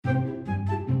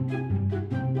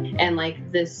and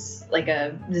like this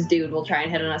dude will try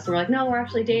and hit on us, and we're like, no, we're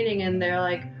actually dating, and they're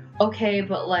like, okay,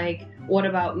 but like, what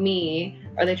about me?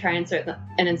 Or they try and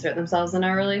insert themselves in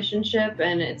our relationship,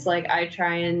 and it's like I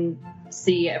try and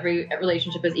see every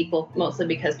relationship as equal, mostly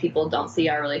because people don't see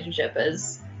our relationship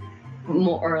as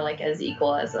more or like as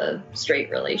equal as a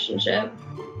straight relationship.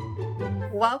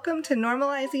 Welcome to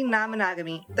Normalizing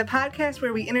Non-Monogamy, the podcast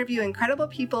where we interview incredible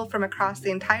people from across the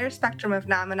entire spectrum of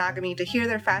non-monogamy to hear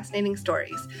their fascinating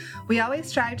stories. We always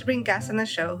strive to bring guests on the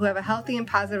show who have a healthy and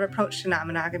positive approach to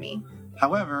non-monogamy.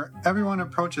 However, everyone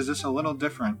approaches this a little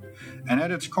different, and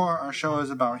at its core, our show is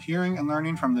about hearing and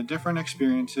learning from the different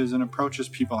experiences and approaches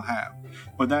people have.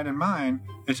 With that in mind,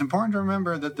 it's important to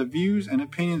remember that the views and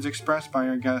opinions expressed by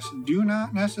our guests do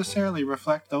not necessarily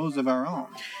reflect those of our own.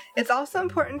 It's also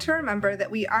important to remember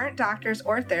that we aren't doctors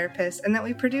or therapists and that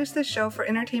we produce this show for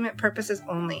entertainment purposes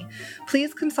only.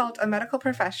 Please consult a medical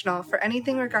professional for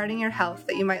anything regarding your health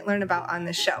that you might learn about on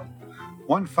this show.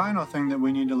 One final thing that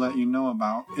we need to let you know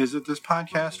about is that this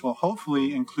podcast will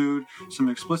hopefully include some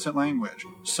explicit language.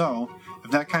 So,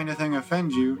 if that kind of thing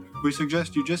offends you, we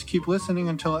suggest you just keep listening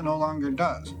until it no longer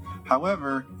does.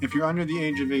 However, if you're under the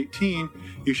age of 18,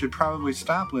 you should probably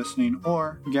stop listening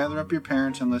or gather up your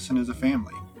parents and listen as a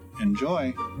family.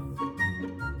 Enjoy!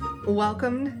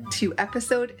 Welcome to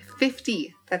episode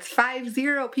 50. That's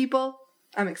 50, people.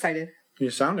 I'm excited. You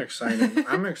sound excited.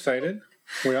 I'm excited.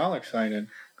 We're all excited.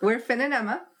 We're Finn and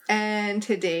Emma, and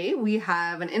today we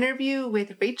have an interview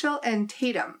with Rachel and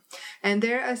Tatum. And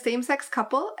they're a same-sex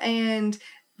couple and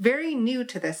very new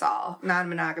to this all,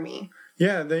 non-monogamy.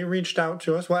 Yeah, they reached out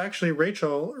to us. Well, actually,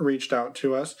 Rachel reached out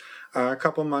to us a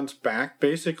couple months back.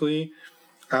 Basically,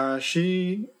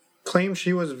 she claimed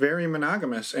she was very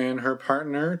monogamous, and her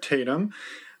partner, Tatum,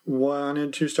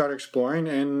 wanted to start exploring,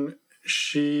 and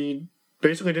she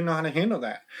basically didn't know how to handle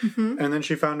that. Mm-hmm. And then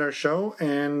she found our show,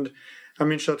 and I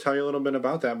mean, she'll tell you a little bit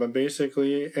about that, but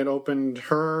basically it opened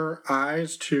her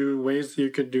eyes to ways that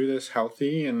you could do this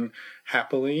healthy and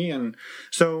happily. And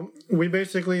so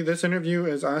this interview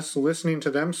is us listening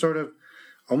to them sort of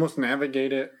almost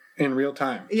navigate it in real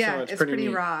time. Yeah, so it's pretty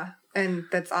raw, and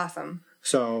that's awesome.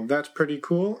 So that's pretty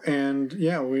cool. And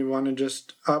yeah, we want to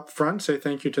just up front say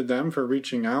thank you to them for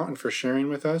reaching out and for sharing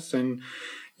with us. And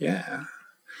yeah.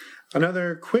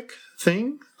 Another quick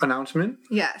announcement.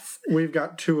 Yes. We've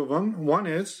got two of them. One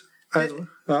is, you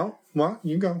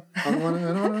go. I don't want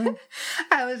to.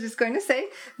 I was just going to say,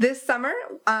 this summer,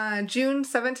 June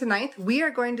 7th to 9th, we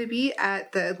are going to be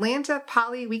at the Atlanta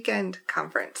Poly Weekend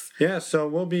Conference. Yeah, so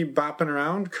we'll be bopping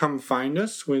around. Come find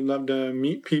us. We'd love to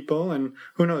meet people, and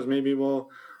who knows, maybe we'll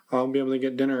all be able to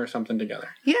get dinner or something together.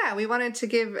 Yeah, we wanted to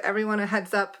give everyone a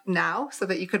heads up now so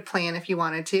that you could plan if you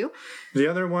wanted to. The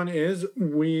other one is,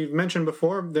 we've mentioned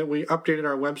before that we updated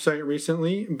our website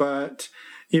recently, but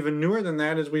even newer than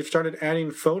that is we've started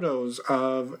adding photos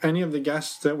of any of the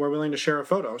guests that were willing to share a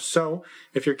photo. So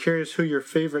if you're curious who your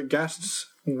favorite guests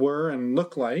were and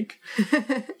look like,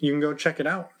 you can go check it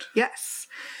out. Yes.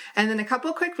 And then a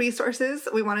couple quick resources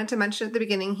we wanted to mention at the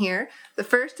beginning here. The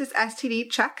first is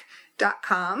STDcheck.com.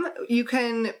 You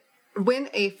can win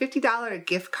a $50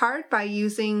 gift card by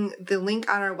using the link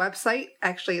on our website.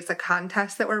 Actually, it's a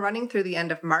contest that we're running through the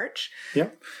end of March.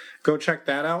 Yep. Go check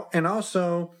that out. And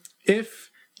also, if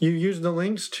you use the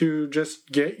links to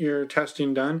just get your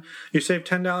testing done, you save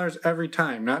 $10 every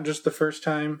time, not just the first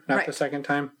time, not the second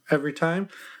time, every time.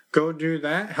 Go do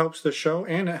that. It helps the show,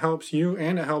 and it helps you,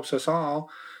 and it helps us all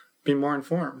be more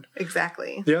informed.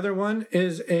 Exactly. The other one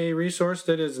is a resource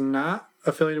that is not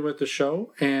affiliated with the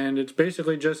show, and it's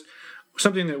basically just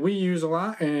something that we use a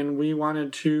lot and we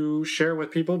wanted to share with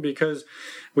people because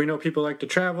we know people like to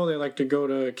travel. They like to go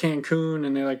to Cancun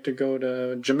and they like to go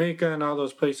to Jamaica and all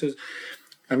those places.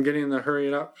 I'm getting the hurry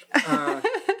it up.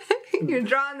 You're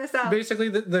drawing this out. Basically,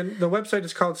 the website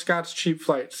is called Scott's Cheap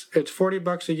Flights. It's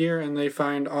 $40 a year, and they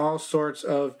find all sorts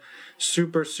of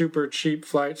super, super cheap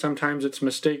flights. Sometimes it's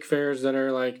mistake fares that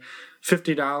are like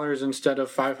 $50 instead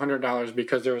of $500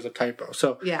 because there was a typo.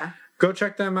 So yeah, go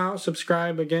check them out.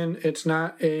 Subscribe. Again, it's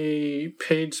not a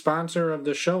paid sponsor of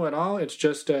the show at all. It's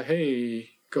just a,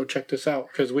 hey, go check this out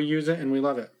because we use it and we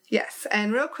love it. Yes,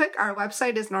 and real quick, our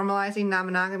website is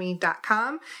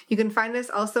normalizingnonmonogamy.com. You can find us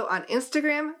also on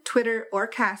Instagram, Twitter, or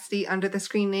Casti under the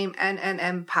screen name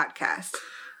NNM Podcast.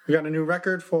 We got a new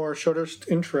record for shortest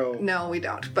intro. No, we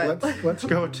don't, but let's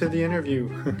go to the interview.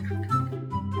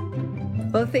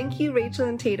 Well, thank you, Rachel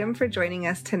and Tatum, for joining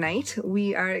us tonight.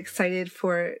 We are excited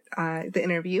for the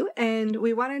interview, and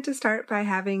we wanted to start by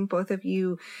having both of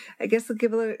you, I guess,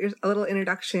 give a little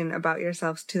introduction about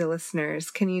yourselves to the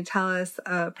listeners. Can you tell us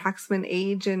approximate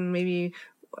age and maybe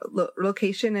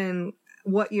location and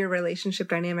what your relationship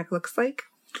dynamic looks like.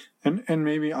 And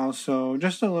maybe also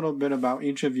just a little bit about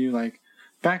each of you, like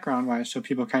background wise, so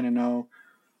people kind of know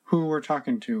who we're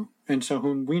talking to, and so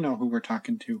who we know who we're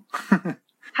talking to.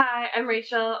 Hi, I'm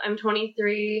Rachel. I'm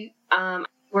 23.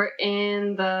 We're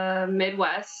in the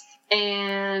Midwest,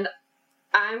 and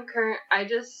I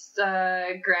just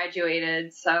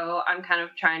graduated, so I'm kind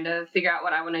of trying to figure out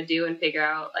what I want to do and figure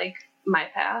out like my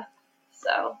path.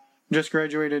 So just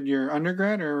graduated your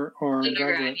undergrad or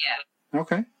undergrad, graduate? yeah.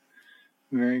 Okay,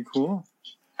 very cool.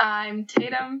 I'm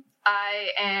Tatum.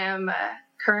 I am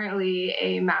currently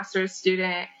a master's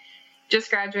student. Just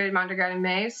graduated my undergrad in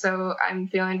May, so I'm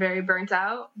feeling very burnt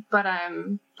out, but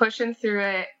I'm pushing through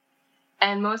it.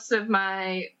 And I also have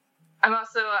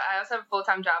a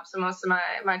full-time job, so most of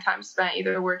my time spent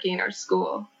either working or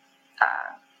school.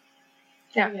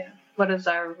 Yeah. What does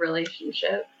our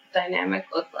relationship dynamic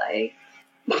look like?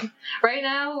 Right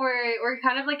now, we're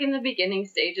kind of like in the beginning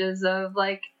stages of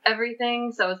like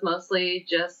everything, so it's mostly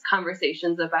just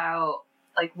conversations about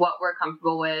like what we're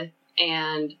comfortable with.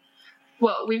 And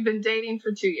well, we've been dating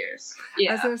for 2 years.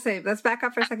 I was gonna say, let's back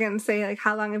up for a second and say, like,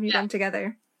 how long have you been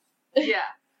together? Yeah.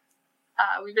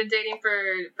 We've been dating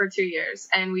for 2 years,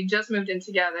 and we just moved in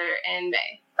together in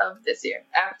May of this year.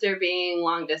 After being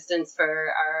long distance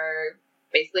for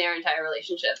basically our entire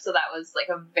relationship. So that was like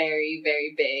a very,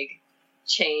 very big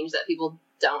change that people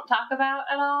don't talk about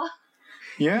at all.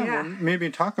 Yeah. Well, maybe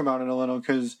talk about it a little,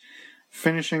 because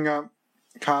finishing up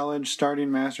college,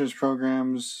 starting master's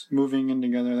programs, moving in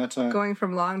together, that's going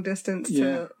from long distance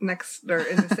to next or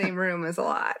in the same room is a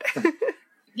lot.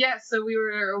 Yeah, so we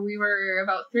were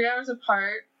about 3 hours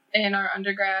apart in our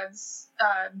undergrads,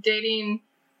 dating,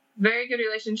 very good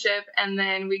relationship, and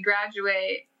then we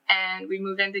graduate and we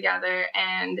moved in together,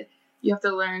 and you have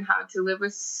to learn how to live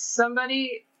with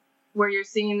somebody where you're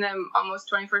seeing them almost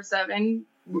 24/7,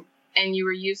 and you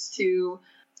were used to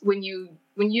when you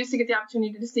used to get the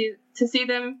opportunity to see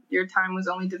them, your time was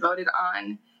only devoted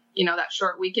on, that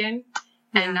short weekend,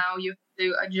 and now you have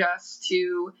to adjust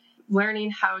to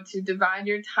learning how to divide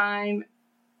your time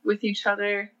with each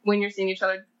other when you're seeing each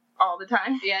other all the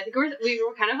time. Yeah, I think we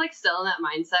were kind of like still in that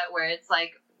mindset where it's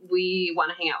like we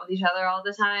want to hang out with each other all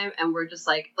the time, and we're just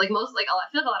like I feel like a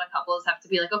lot of couples have to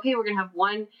be like, okay, we're gonna have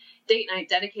one date night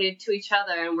dedicated to each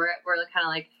other, and we're kind of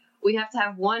like, we have to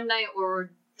have one night where we're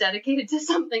dedicated to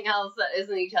something else that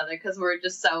isn't each other, because we're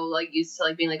just so like used to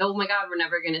like being like, oh my god, we're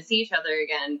never gonna see each other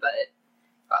again. But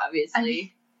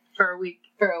obviously for a week,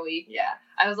 yeah.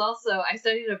 I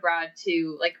studied abroad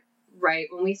too, like right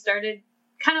when we started,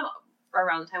 kind of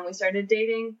around the time we started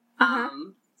dating.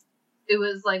 It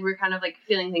was like we were kind of like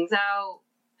feeling things out,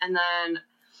 and then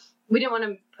we didn't want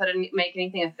to make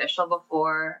anything official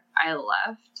before I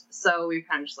left, so we were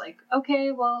kind of just like,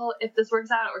 okay, well, if this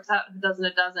works out, it works out. If it doesn't,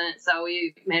 it doesn't. So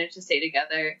we managed to stay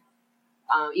together,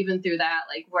 even through that,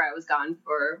 like where I was gone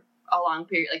for a long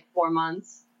period, like 4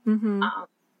 months. Mm-hmm.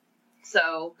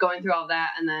 So going through all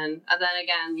that, and then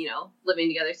again, living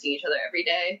together, seeing each other every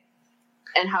day,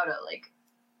 and how to like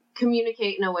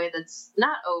communicate in a way that's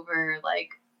not over like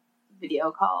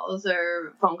video calls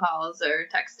or phone calls or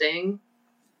texting.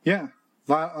 Yeah,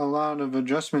 a lot of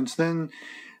adjustments. Then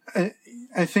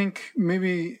I think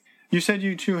maybe you said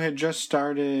you two had just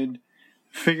started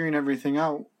figuring everything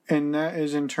out, and that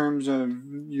is in terms of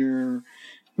your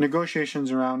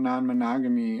negotiations around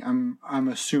non-monogamy, I'm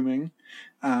assuming.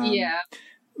 Yeah.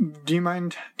 Do you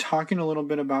mind talking a little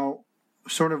bit about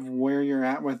sort of where you're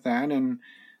at with that and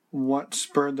what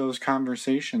spurred those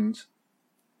conversations?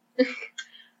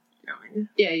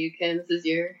 Yeah, you can. This is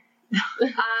your...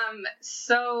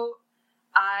 So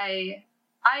I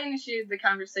initiated the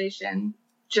conversation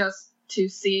just to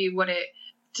see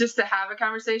just to have a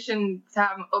conversation, to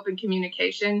have open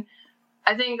communication.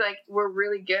 I think like we're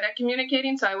really good at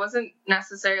communicating, so I wasn't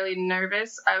necessarily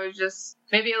nervous. I was just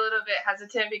maybe a little bit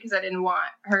hesitant because I didn't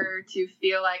want her to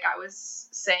feel like I was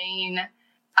saying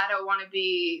I don't want to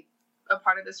be a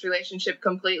part of this relationship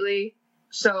completely.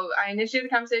 So I initiated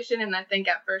the conversation, and I think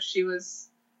at first she was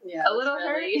a little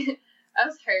hurt. I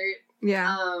was hurt.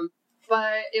 Yeah.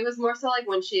 But it was more so like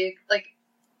when she like,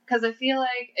 because I feel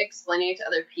like explaining it to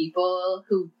other people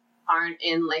who aren't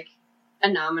in like a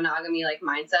non-monogamy like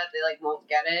mindset, they like won't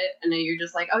get it, and then you're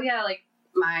just like, oh yeah, like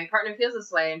my partner feels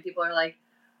this way, and people are like,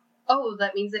 oh,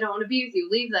 that means they don't want to be with you,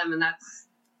 leave them, and that's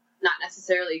not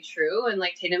necessarily true. And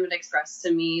like Tatum had expressed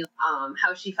to me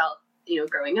how she felt,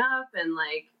 growing up and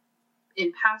like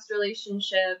in past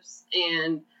relationships,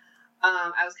 and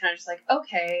I was kind of just like,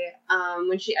 okay. I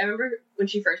remember when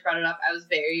she first brought it up, I was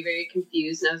very, very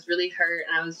confused, and I was really hurt,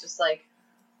 and I was just like,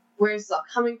 where's this all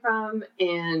coming from?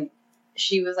 And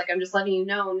she was like, I'm just letting you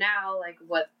know now, like,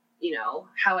 what,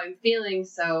 how I'm feeling.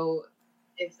 So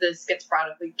if this gets brought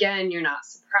up again, you're not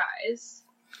surprised.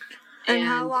 And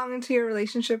how long into your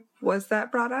relationship was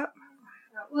that brought up?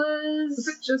 That was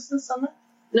it just this summer?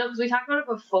 No, because we talked about it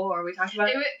before. We talked about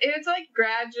it. It was like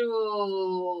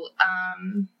gradual.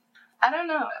 I don't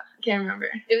know. I can't remember.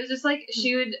 It was just like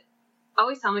she would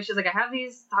always tell me, she's like, I have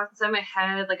these thoughts inside my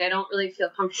head. Like, I don't really feel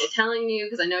comfortable telling you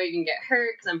because I know you can get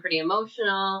hurt because I'm pretty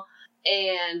emotional.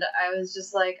 And I was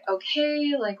just like,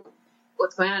 okay, like,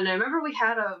 what's going on? And I remember we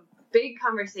had a big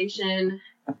conversation.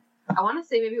 I want to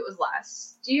say maybe it was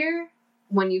last year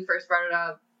when you first brought it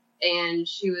up. And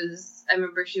I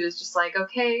remember she was just like,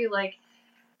 okay, like,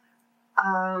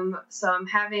 so I'm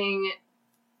having,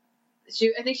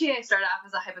 I think she started off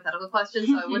as a hypothetical question,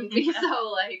 so I wouldn't be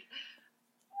so, like,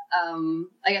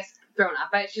 I guess thrown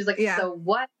off by it. She's like, yeah. so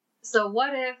what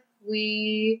if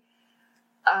we,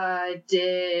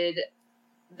 did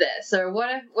this, or what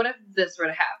if this were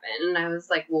to happen? And I was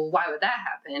like, well, why would that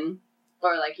happen?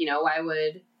 Or like, why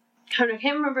would, I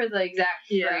can't remember the exact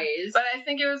phrase. But I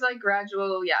think it was like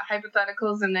gradual,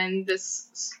 hypotheticals, and then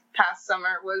this past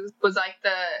summer was like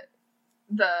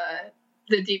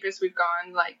the deepest we've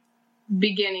gone, like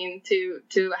beginning to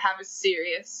have a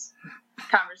serious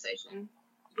conversation.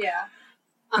 Yeah.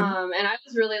 And I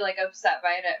was really like upset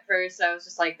by it at first. I was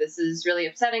just like, this is really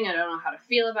upsetting. I don't know how to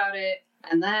feel about it.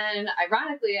 And then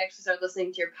ironically, I actually started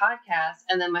listening to your podcast,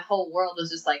 and then my whole world was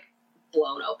just like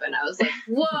blown open. I was like,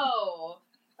 whoa.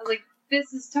 I was like,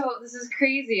 this is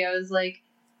crazy. I was like,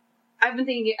 I've been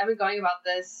going about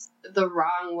this the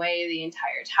wrong way the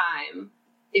entire time.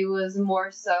 It was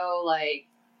more so like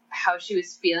how she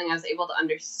was feeling. I was able to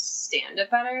understand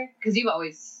it better, because you've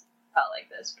always felt like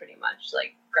this pretty much,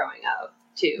 like growing up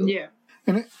too. Yeah.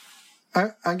 And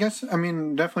I guess, I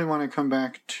mean, definitely want to come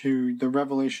back to the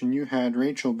revelation you had,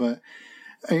 Rachel, but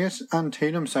I guess on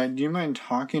Tatum's side, do you mind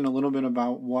talking a little bit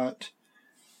about what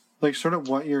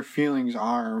your feelings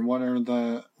are?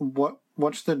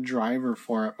 What's the driver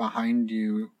for it behind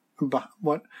you?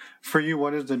 What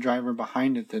is the driver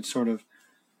behind it that's sort of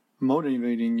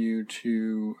motivating you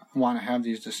to want to have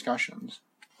these discussions?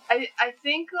 I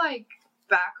think, like,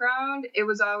 background, it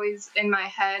was always in my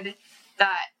head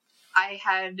that I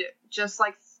had just,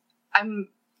 like,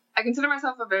 I consider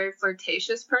myself a very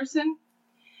flirtatious person.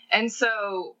 And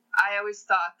so I always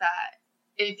thought that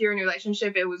if you're in a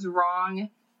relationship, it was wrong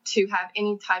to have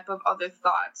any type of other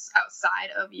thoughts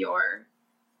outside of your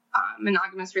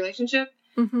monogamous relationship.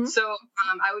 Mm-hmm. So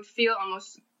I would feel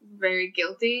almost very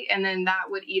guilty, and then that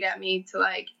would eat at me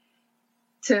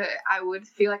I would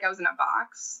feel like I was in a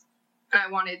box, and I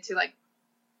wanted to, like,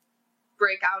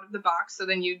 break out of the box. So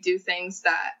then you do things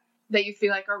that you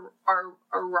feel like are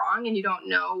wrong, and you don't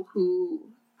know who,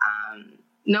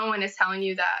 no one is telling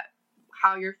you that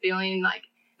how you're feeling, like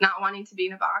not wanting to be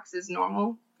in a box is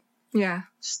normal. Yeah.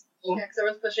 So, Yeah, because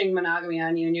everyone's pushing monogamy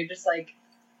on you, and you're just like,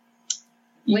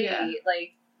 wait,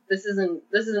 like, this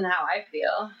isn't how I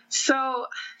feel. So,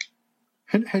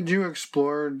 had you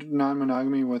explored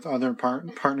non-monogamy with other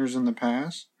partners in the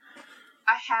past?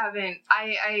 I haven't.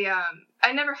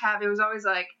 I never have. It was always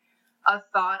like a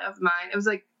thought of mine. It was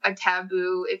like a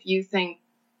taboo if you think,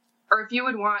 or if you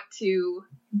would want to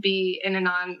be in a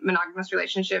non-monogamous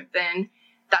relationship, then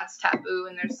that's taboo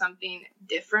and there's something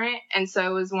different. And so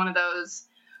it was one of those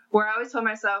where I always told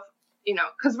myself,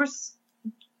 because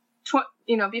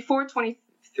we're, before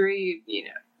 23,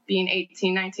 being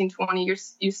 18, 19, 20,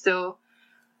 you still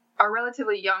are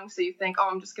relatively young. So you think,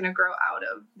 I'm just going to grow out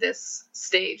of this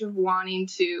stage of wanting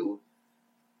to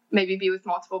maybe be with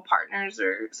multiple partners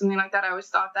or something like that. I always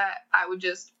thought that I would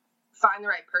just find the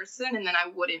right person and then I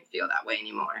wouldn't feel that way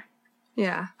anymore.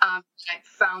 Yeah. I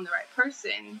found the right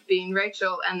person, being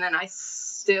Rachel, and then I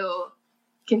still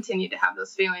continued to have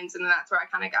those feelings, and then that's where I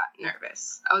kind of got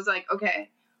nervous. I was like, okay,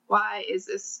 why is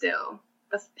this still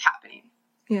happening?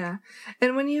 Yeah.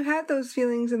 And when you had those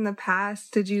feelings in the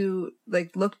past, did you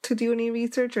look to do any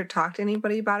research or talk to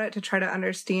anybody about it to try to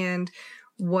understand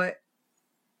what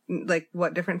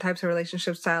different types of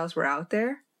relationship styles were out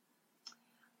there?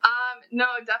 No,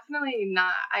 definitely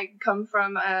not. I come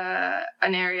from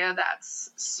an area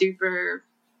that's super,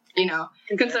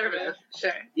 conservative.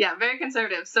 Sure. Yeah, very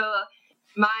conservative. So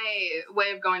my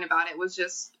way of going about it was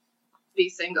just be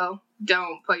single.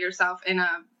 Don't put yourself in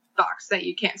a box that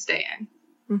you can't stay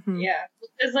in. Mm-hmm. Yeah.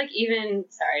 It's even,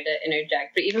 sorry to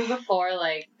interject, but even before,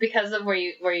 because of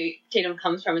where Tatum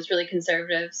comes from, it's really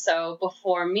conservative. So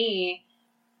before me,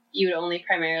 you'd only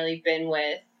primarily been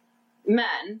with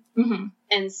men. Mm-hmm.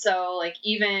 And so,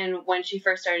 even when when we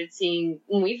first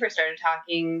started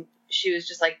talking, she was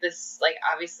just this,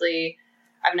 obviously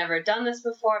I've never done this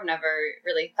before. I've never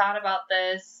really thought about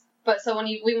this. But so when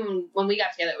we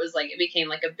got together, it was like, it became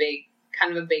like a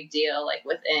big deal, like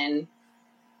within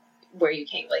where you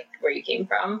came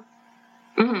from.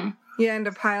 Mm-hmm. Yeah, and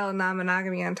to pile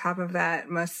non-monogamy on top of that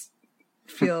must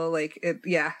feel like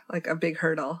like a big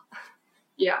hurdle.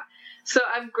 Yeah. So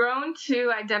I've grown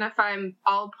to identify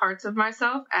all parts of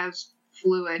myself as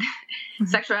fluid.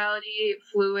 Sexuality,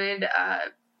 fluid,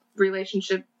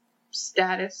 relationship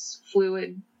status,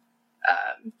 fluid.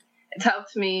 It's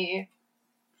helped me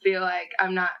feel like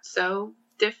I'm not so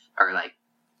or like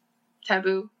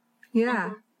taboo. Yeah.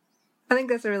 Mm-hmm. I think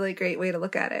that's a really great way to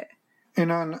look at it.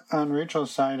 And on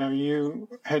Rachel's side, have you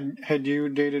had you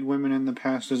dated women in the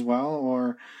past as well,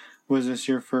 or was this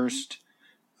your first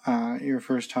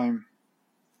time?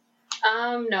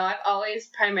 No, I've always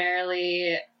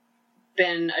primarily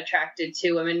been attracted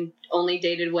to women, only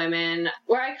dated women.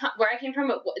 Where I came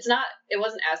from, it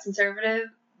wasn't as conservative,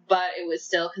 but it was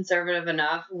still conservative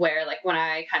enough where, like, when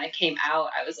I kind of came out,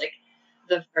 I was like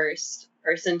the first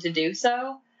person to do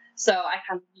so. So I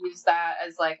kind of used that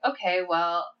as like, okay,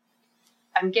 well,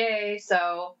 I'm gay,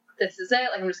 so this is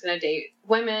it. Like, I'm just going to date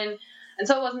women. And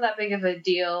so it wasn't that big of a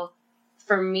deal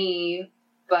for me.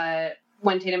 But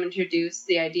when Tatum introduced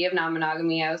the idea of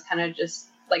non-monogamy, I was kind of just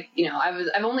like,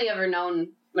 I've only ever known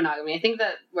monogamy. I think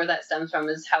that where that stems from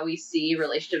is how we see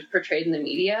relationships portrayed in the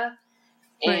media.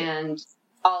 Right. And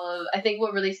I think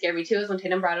what really scared me too is when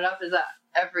Tatum brought it up is that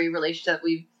every relationship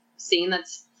we've seen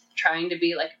that's trying to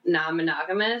be like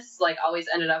non-monogamous, like, always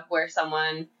ended up where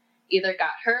someone either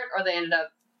got hurt or they ended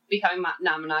up becoming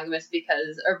non-monogamous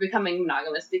becoming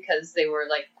monogamous because they were,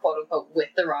 like, quote unquote with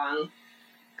the wrong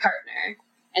partner.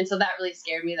 And so that really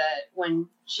scared me, that when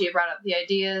she brought up the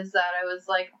ideas, that I was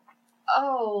like,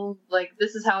 oh, like,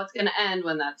 this is how it's going to end,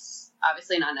 when that's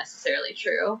obviously not necessarily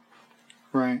true.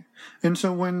 Right. And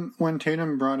so when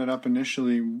Tatum brought it up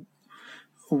initially,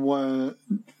 was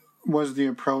the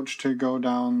approach to go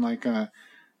down like a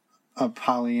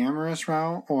polyamorous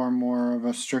route, or more of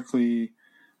a strictly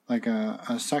like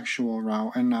a sexual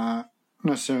route, and not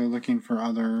necessarily looking for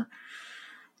other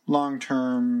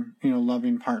long-term,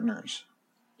 loving partners?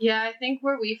 Yeah, I think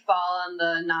where we fall on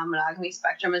the non-monogamy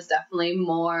spectrum is definitely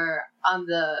more on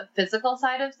the physical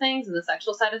side of things and the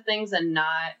sexual side of things, and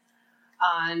not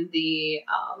on the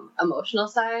emotional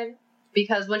side.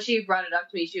 Because when she brought it up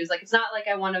to me, she was like, it's not like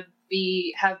I want to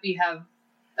have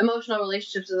emotional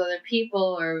relationships with other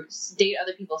people or date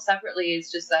other people separately.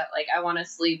 It's just that, like, I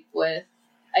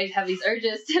have these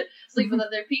urges to sleep with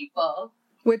other people,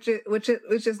 which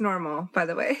is normal, by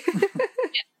the way.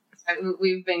 Yeah,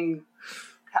 we've been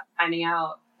finding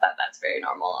out that that's very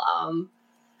normal.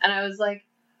 And I was like,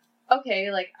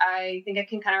 okay, like, I think I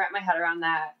can kind of wrap my head around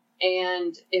that.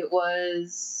 And it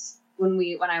was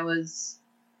when I was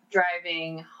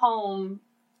driving home,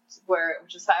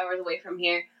 which is 5 hours away from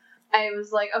here, I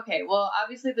was like, okay, well,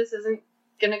 obviously this isn't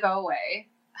going to go away.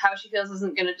 How she feels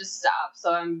isn't going to just stop.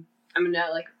 So I'm going to,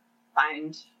 like,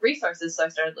 find resources. So I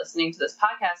started listening to this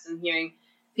podcast, and hearing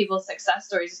people's success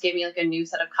stories just gave me, like, a new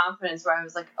set of confidence, where I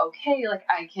was like, okay, like,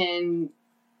 I can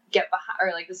get behind,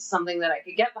 or, like, this is something that I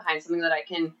could get behind, something that I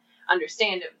can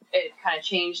understand. It kind of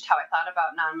changed how I thought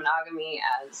about non-monogamy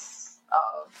as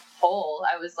a whole.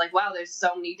 I was like, wow, there's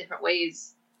so many different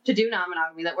ways to do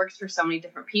non-monogamy that works for so many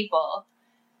different people.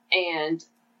 And,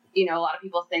 a lot of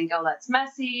people think, oh, that's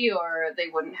messy, or they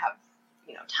wouldn't have,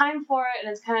 time for it.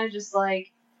 And it's kind of just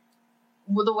like,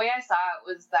 well, the way I saw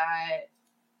it was that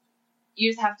you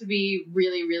just have to be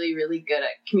really, really, really good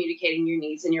at communicating your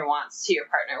needs and your wants to your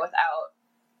partner without,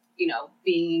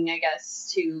 being, I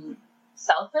guess, too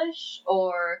selfish,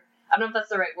 or I don't know if that's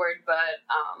the right word, but,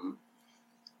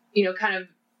 kind of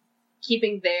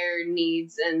keeping their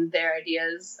needs and their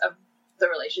ideas of the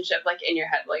relationship, like, in your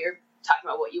head while you're talking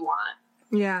about what you want.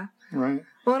 Yeah. Right.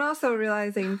 Well, and also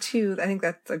realizing too, I think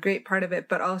that's a great part of it,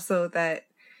 but also that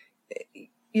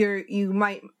you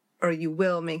might, or you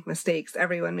will make mistakes.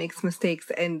 Everyone makes mistakes,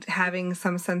 and having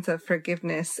some sense of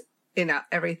forgiveness in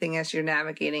everything as you're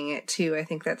navigating it too. I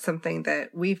think that's something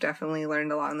that we've definitely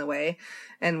learned along the way,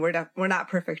 and we're not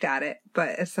perfect at it, but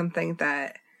it's something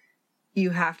that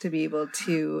you have to be able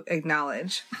to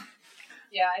acknowledge.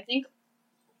 Yeah, I think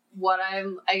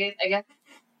I guess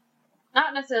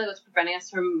not necessarily what's preventing us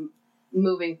from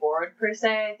moving forward per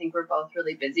se. I think we're both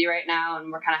really busy right now,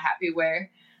 and we're kind of happy where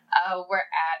we're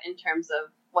at in terms of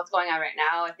what's going on right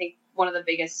now. I think one of the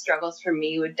biggest struggles for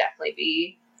me would definitely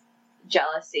be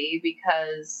jealousy,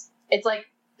 because it's like,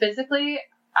 physically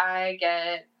I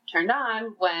get turned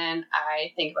on when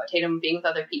I think about Tatum being with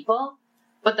other people,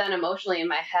 but then emotionally in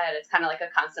my head it's kind of like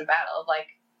a constant battle of like,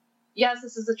 yes,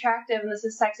 this is attractive and this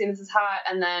is sexy and this is hot,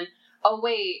 and then, oh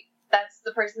wait, that's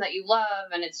the person that you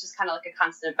love, and it's just kind of like a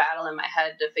constant battle in my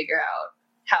head to figure out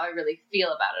how I really feel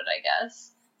about it, I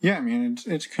guess. Yeah, I mean,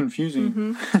 it's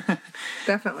confusing.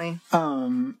 Definitely.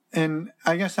 And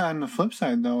I guess on the flip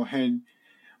side, though,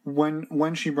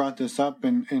 when she brought this up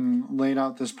and laid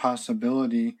out this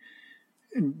possibility,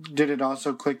 did it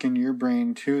also click in your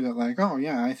brain, too, that like, oh,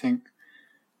 yeah, I think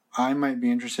I might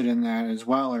be interested in that as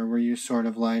well? Or were you sort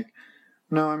of like,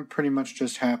 no, I'm pretty much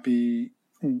just happy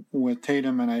with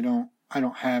Tatum, and I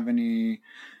don't have any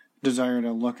desire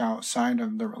to look outside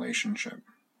of the relationship?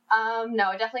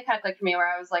 No, it definitely kind of clicked for me where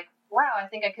I was like, wow, I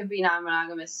think I could be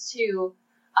non-monogamous too.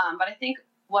 But I think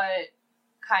what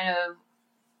kind of,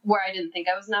 where I didn't think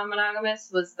I was non-monogamous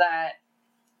was that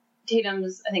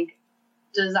Tatum's, I think,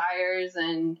 desires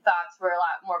and thoughts were a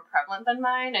lot more prevalent than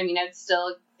mine. I mean, I'd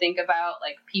still think about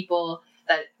like people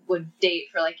that would date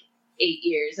for like 8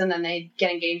 years and then they'd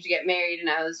get engaged to get married, and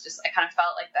I kind of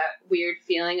felt like that weird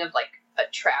feeling of like a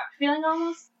trapped feeling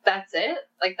almost. That's it?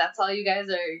 Like, that's all you guys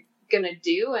are gonna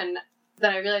do? And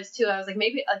then I realized too, I was like,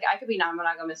 maybe like I could be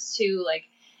non-monogamous too, like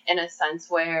in a sense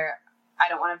where I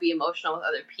don't want to be emotional with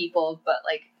other people, but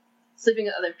like sleeping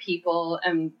with other people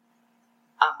and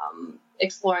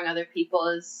exploring other people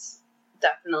is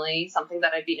definitely something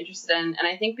that I'd be interested in. And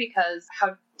I think because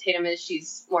how Tatum is,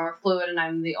 she's more fluid, and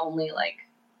I'm the only like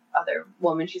other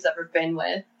woman she's ever been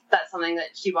with, that's something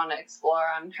that she'd want to explore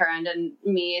on her end. And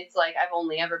me, it's like I've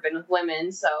only ever been with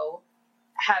women, so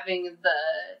having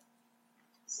the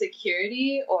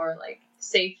security or like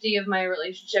safety of my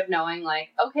relationship, knowing like,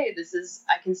 okay,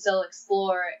 I can still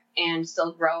explore and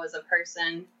still grow as a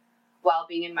person while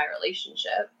being in my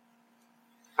relationship.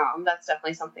 That's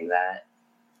definitely something that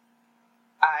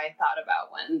I thought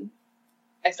about when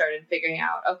I started figuring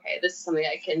out, okay, this is something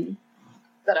I think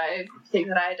that I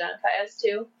identify as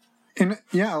too. And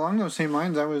yeah, along those same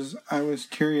lines, I was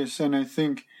curious, and I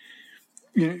think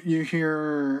you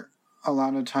hear a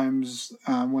lot of times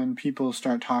when people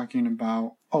start talking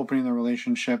about opening the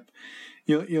relationship,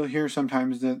 you'll hear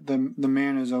sometimes that the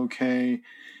man is okay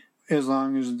as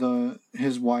long as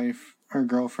his wife or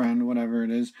girlfriend, whatever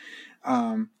it is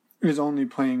only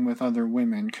playing with other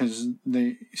women, because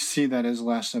they see that as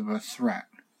less of a threat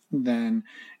than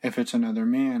if it's another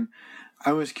man.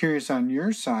 I was curious on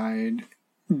your side,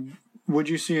 do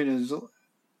you see it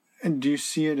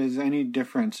as any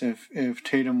difference if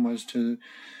Tatum was to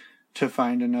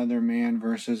find another man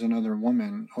versus another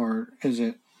woman, or is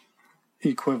it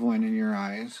equivalent in your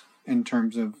eyes in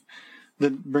terms of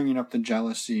the bringing up the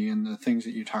jealousy and the things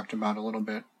that you talked about a little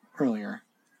bit earlier?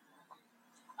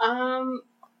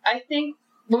 I think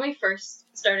when we first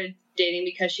started dating,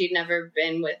 because she'd never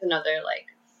been with another like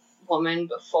woman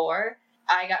before,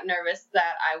 I got nervous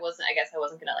that I wasn't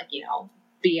gonna like,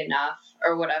 be enough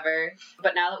or whatever.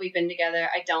 But now that we've been together,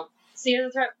 I don't see it as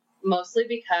a threat, mostly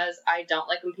because I don't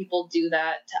like when people do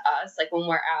that to us. Like when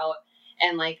we're out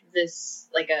and like this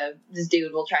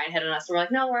dude will try and hit on us and we're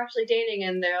like, no, we're actually dating,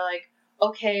 and they're like,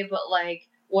 okay, but like,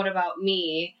 what about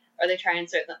me? Or they try and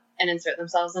insert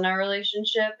themselves in our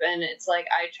relationship, and it's like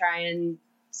I try and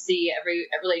see every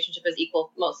relationship as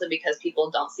equal, mostly because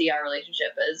people don't see our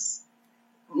relationship as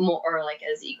more or like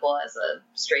as equal as a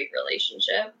straight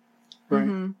relationship. Right,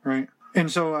 Mm-hmm. right.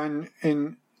 And so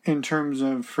in terms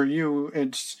of, for you,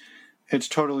 it's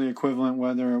totally equivalent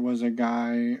whether it was a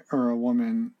guy or a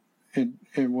woman.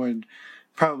 It would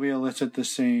probably elicit the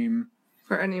same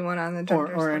For anyone on the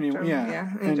gender or spectrum.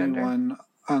 anyone Gender.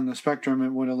 on the spectrum. It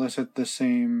would elicit the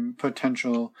same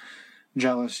potential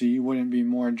jealousy. You wouldn't be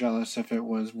more jealous if it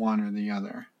was one or the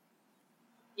other.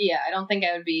 Yeah, I don't think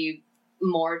I would be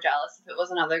more jealous if it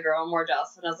was another girl, more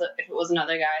jealous if it was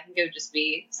another guy. I think it would just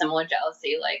be similar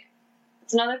jealousy, like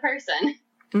it's another person.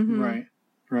 Mm-hmm.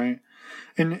 Right.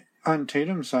 And on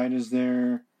Tatum's side, is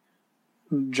there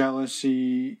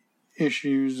jealousy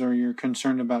issues, or you're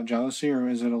concerned about jealousy, or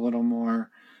is it a little more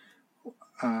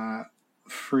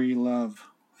free love,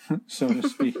 so to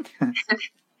speak? I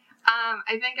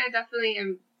think I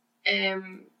definitely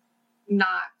am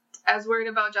not as worried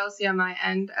about jealousy on my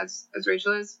end as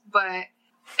Rachel is, but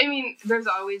I mean, there's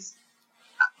always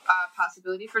a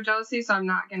possibility for jealousy, so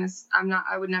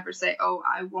I would never say, oh,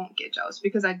 I won't get jealous,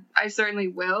 because I certainly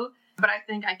will, but I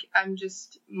think I'm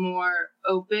just more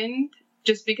open,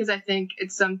 just because I think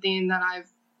it's something that I've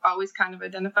always kind of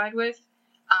identified with,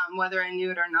 whether I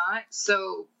knew it or not,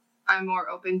 so I'm more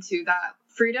open to that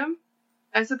freedom,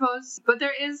 I suppose. But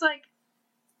there is like,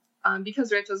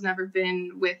 because Rachel's never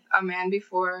been with a man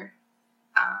before,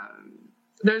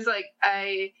 there's like,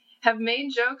 I have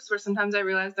made jokes where sometimes I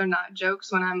realize they're not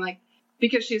jokes when I'm like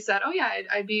because she said, "Oh yeah,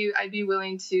 I'd be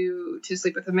willing to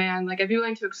sleep with a man. Like I'd be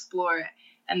willing to explore it."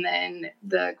 And then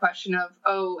the question of,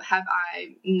 "Oh, have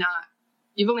I not?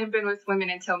 You've only been with women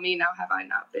until me. Now have I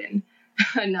not been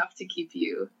enough to keep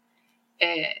you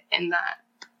in that?"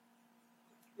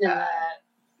 Yeah,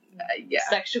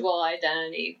 sexual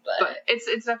identity, but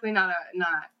it's definitely not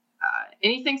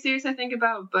anything serious I think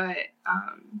about, but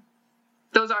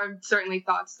those are certainly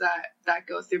thoughts that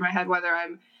go through my head, whether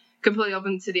I'm completely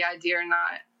open to the idea or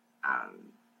not.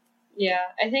 Yeah,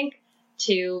 I think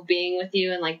too, being with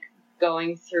you and like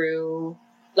going through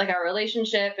like our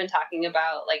relationship and talking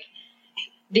about like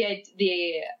the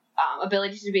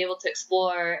ability to be able to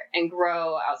explore and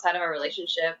grow outside of our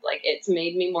relationship, like it's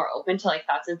made me more open to like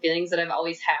thoughts and feelings that I've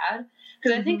always had.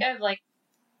 Because I think I've like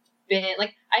been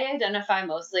like, I identify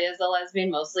mostly as a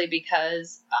lesbian mostly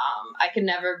because I could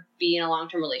never be in a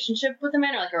long-term relationship with a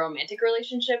man or like a romantic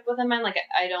relationship with a man. Like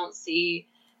I don't see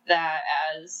that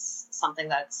as something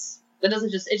it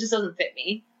just doesn't fit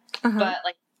me. But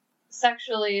like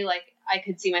sexually, like I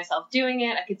could see myself doing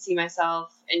it, I could see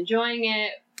myself enjoying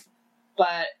it,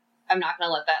 but I'm not going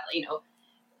to let that, you know,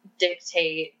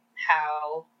 dictate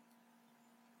how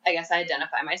I guess I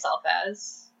identify myself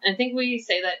as. And I think we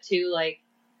say that too, like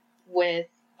with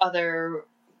other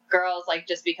girls, like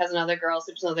just because another girl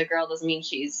sleeps with another girl doesn't mean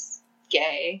she's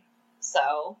gay.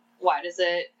 So why does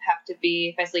it have to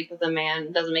be, if I sleep with a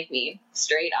man, doesn't make me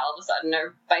straight all of a sudden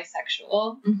or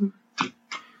bisexual?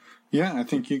 Yeah, I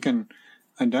think you can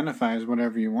identify as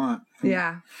whatever you want.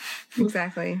 Yeah,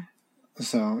 exactly.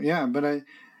 So yeah, but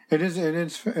it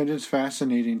is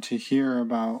fascinating to hear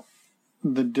about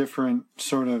the different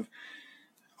sort of,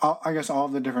 I guess, all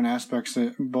of the different aspects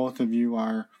that both of you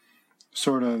are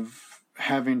sort of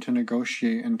having to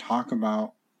negotiate and talk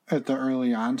about at the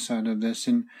early onset of this,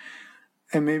 and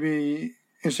maybe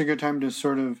it's a good time to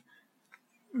sort of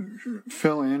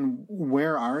fill in,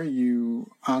 where are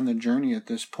you on the journey at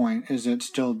this point? Is it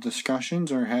still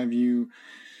discussions, or have you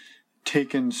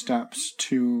taken steps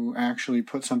to actually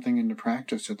put something into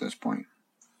practice at this point?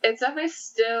 It's definitely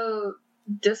still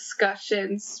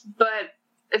discussions, but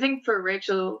I think for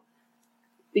Rachel,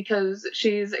 because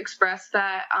she's expressed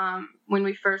that when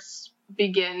we first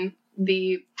begin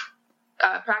the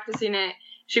practicing it,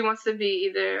 she wants to be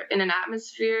either in an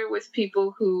atmosphere with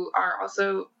people who are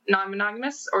also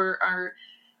non-monogamous or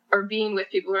being with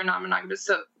people who are non-monogamous.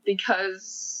 So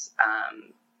because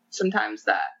sometimes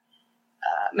that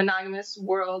monogamous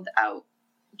world out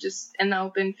just in the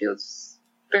open feels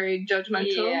very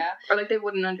judgmental, or like they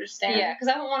wouldn't understand. Yeah, because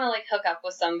I don't want to like hook up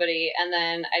with somebody and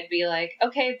then I'd be like,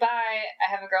 okay, bye,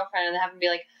 I have a girlfriend, and then have them be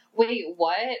like, wait,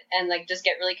 what? And like just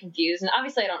get really confused. And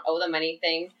obviously I don't owe them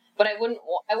anything, but I wouldn't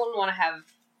want to have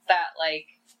that like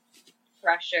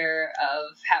pressure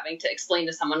of having to explain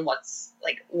to someone what's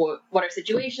like what our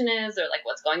situation is or like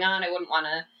what's going on. I wouldn't want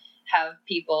to have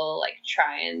people like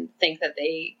try and think that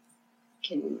they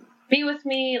can be with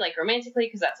me like romantically,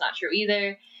 because that's not true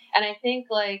either. And I think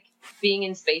like being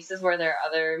in spaces where there are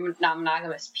other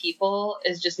non-monogamous people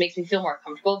just makes me feel more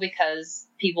comfortable, because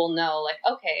people know like,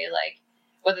 okay, like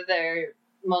whether they're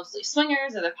mostly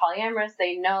swingers or they're polyamorous,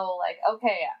 they know like,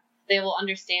 okay, they will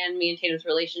understand me and Tatum's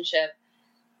relationship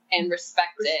and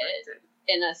respect it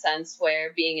in a sense,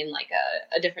 where being in like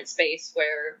a different space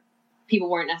where people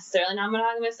weren't necessarily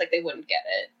non-monogamous, like they wouldn't get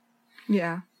it.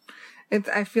 Yeah.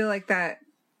 I feel like that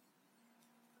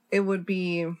it would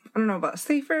be, I don't know about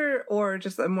safer or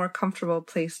just a more comfortable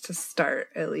place to start,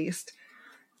 at least.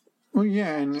 Well,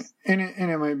 yeah, and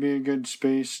it might be a good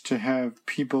space to have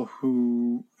people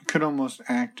who could almost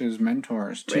act as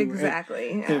mentors too.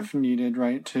 Exactly. If needed,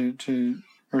 right? To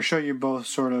or show you both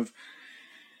sort of,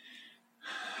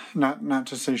 not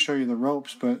to say show you the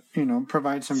ropes, but, you know,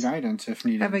 provide some guidance if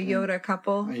needed. Have a Yoda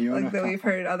couple, like that we've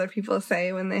heard other people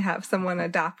say when they have someone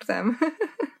adopt them.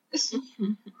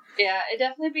 Yeah, it'd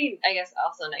definitely be, I guess,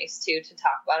 also nice, too, to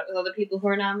talk about it with other people who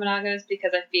are non-monogamous,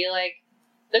 because I feel like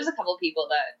there's a couple people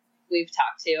that we've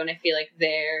talked to, and I feel like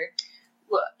they're...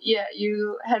 Well, yeah,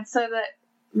 you had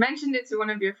mentioned it to one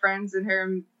of your friends, and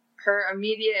her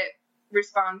immediate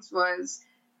response was,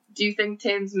 do you think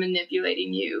Tatum's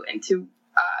manipulating you into,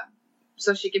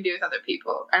 so she could be with other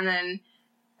people? And then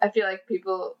I feel like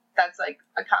that's like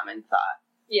a common thought.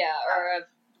 Yeah, or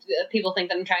people think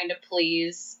that I'm trying to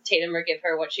please Tatum or give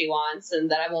her what she wants and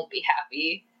that I won't be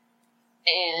happy.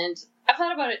 And I've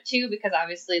thought about it too, because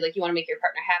obviously like you want to make your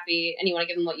partner happy and you want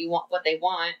to give them what they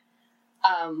want,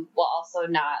 while also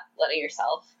not letting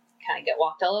yourself kind of get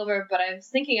walked all over. But I was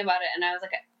thinking about it and I was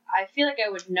like, I feel like I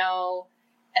would know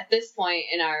at this point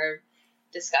in our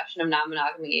discussion of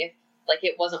non-monogamy, if like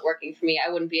it wasn't working for me,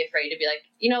 I wouldn't be afraid to be like,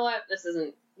 you know what, this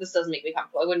isn't this doesn't make me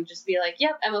comfortable. I wouldn't just be like,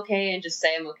 yep, I'm okay, and just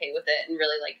say I'm okay with it and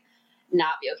really like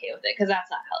not be okay with it, because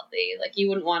that's not healthy. Like, you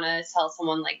wouldn't want to tell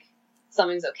someone like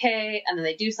something's okay and then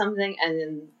they do something and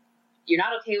then you're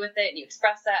not okay with it and you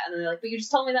express that and then they're like, but you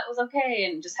just told me that was okay,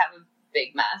 and just have a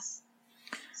big mess.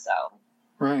 So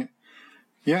right.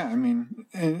 Yeah, I mean,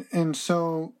 and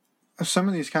so some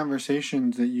of these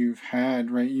conversations that you've had,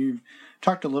 right, you've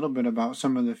talked a little bit about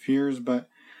some of the fears, but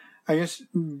I guess,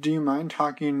 do you mind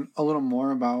talking a little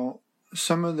more about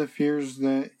some of the fears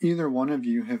that either one of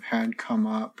you have had come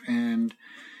up, and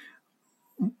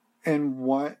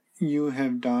what you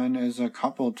have done as a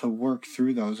couple to work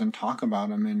through those and talk about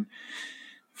them and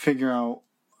figure out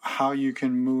how you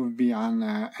can move beyond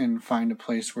that and find a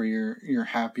place where you're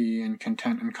happy and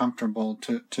content and comfortable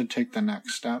to take the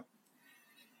next step?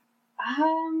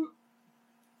 I'm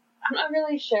not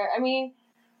really sure. I mean,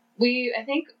 I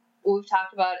think what we've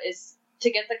talked about is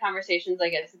to get the conversations, I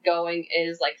guess, going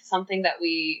is like things that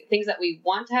we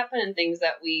want to happen and things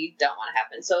that we don't want to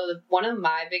happen. So one of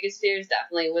my biggest fears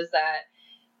definitely was that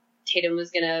Tatum was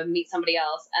going to meet somebody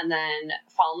else and then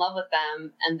fall in love with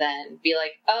them and then be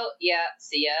like, oh yeah,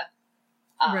 see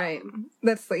ya. Right.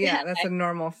 That's a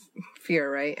normal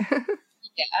fear, right?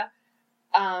 Yeah.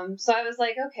 So I was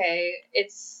like, okay,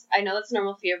 I know that's a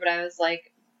normal fear, but I was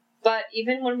like, but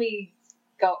even when we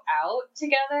go out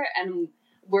together and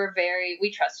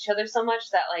we trust each other so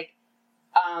much that like,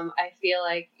 I feel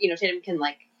like,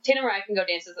 Tatum or I can go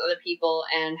dance with other people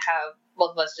and have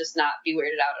both of us just not be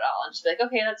weirded out at all and just be like,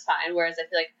 okay, that's fine. Whereas I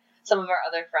feel like some of our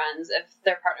other friends, if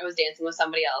their partner was dancing with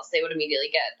somebody else, they would immediately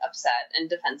get upset and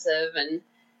defensive and,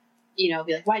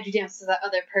 be like, why'd you dance with that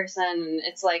other person? And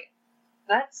it's like,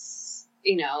 that's,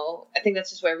 I think that's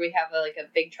just where we have a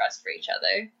big trust for each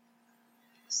other.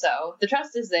 So the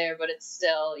trust is there, but it's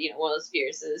still, one of those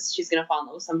fears is she's going to fall in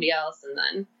love with somebody else and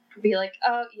then be like,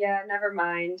 oh yeah, never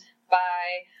mind.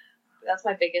 Bye. That's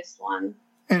my biggest one.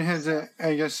 And has it,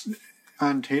 I guess,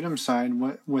 on Tatum's side,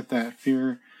 with that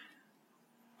fear,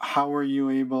 how were you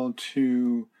able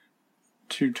to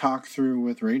talk through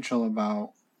with Rachel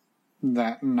about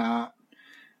that not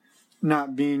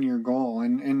being your goal,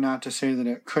 and not to say that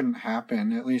it couldn't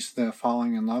happen, at least the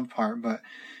falling in love part, but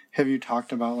have you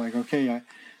talked about like, okay,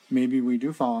 maybe we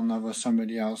do fall in love with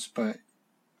somebody else, but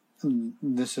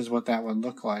this is what that would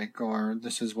look like, or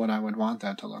this is what I would want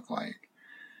that to look like?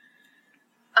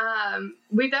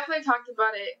 We definitely talked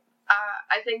about it.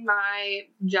 I think my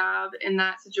job in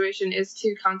that situation is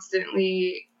to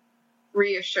constantly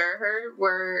reassure her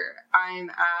where I'm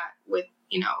at with,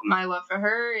 my love for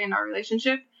her and our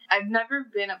relationship. I've never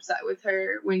been upset with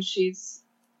her when she's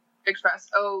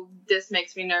expressed, oh, this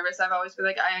makes me nervous. I've always been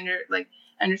like, I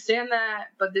understand that,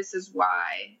 but this is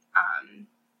why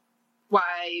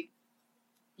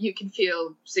you can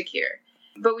feel secure.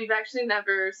 But we've actually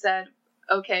never said,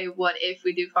 okay, what if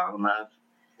we do fall in love?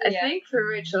 I think for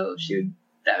Rachel,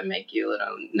 that would make you a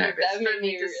little nervous. That would make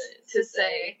me to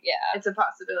say, yeah, it's a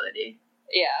possibility.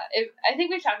 Yeah, I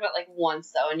think we've talked about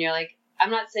once though, and you're like, I'm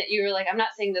not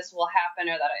saying this will happen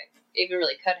or that it even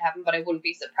really could happen, but I wouldn't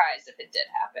be surprised if it did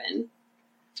happen.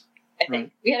 I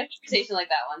think we had a conversation like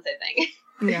that once, I think.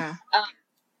 Yeah.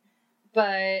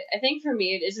 But I think for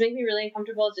me, it just made me really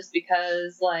uncomfortable just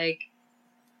because I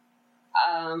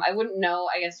wouldn't know,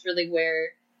 I guess, really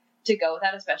where to go with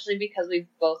that, especially because we've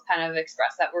both kind of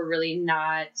expressed that we're really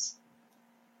not,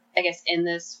 I guess, in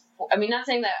this. I mean, not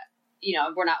saying that,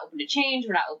 we're not open to change,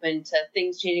 we're not open to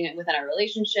things changing within our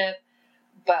relationship,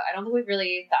 but I don't think we've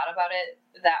really thought about it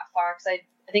that far, because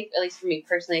I think, at least for me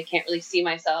personally, I can't really see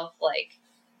myself,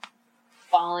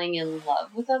 falling in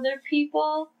love with other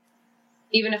people,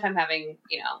 even if I'm having,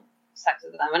 sex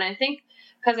with them. And I think,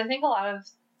 because I think a lot of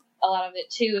it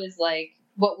too is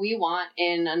what we want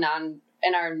in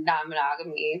our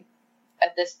non-monogamy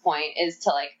at this point is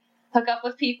to hook up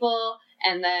with people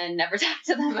and then never talk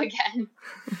to them again.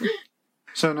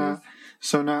 So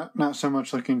not so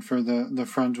much looking for the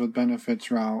friends with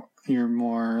benefits route. You're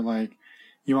more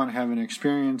you want to have an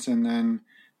experience and then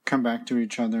come back to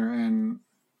each other and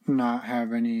not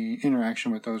have any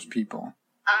interaction with those people.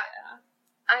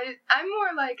 I'm more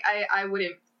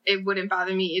it wouldn't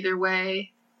bother me either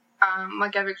way.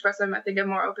 Like I've expressed, I think I'm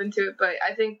more open to it, but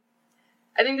I think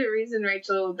the reason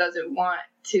Rachel doesn't want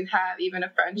to have even a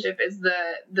friendship is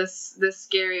the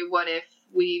scary what if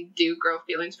we do grow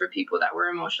feelings for people that we're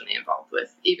emotionally involved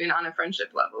with, even on a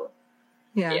friendship level.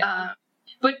 Yeah.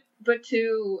 But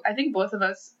I think both of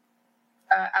us,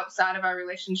 outside of our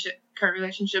current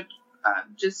relationship,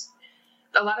 just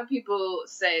a lot of people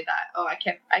say that, oh, I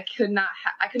could not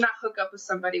hook up with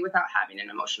somebody without having an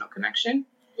emotional connection.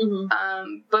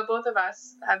 Mm-hmm. But both of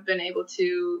us have been able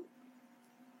to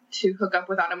to hook up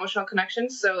without emotional connection.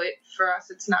 So for us,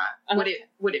 it's not,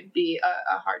 would it be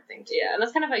a hard thing to do? Yeah, and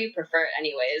that's kind of how you prefer it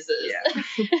anyways,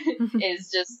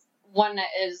 is just one that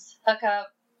is hook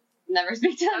up, never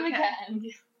speak to them again.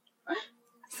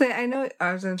 So I know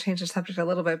I was going to change the subject a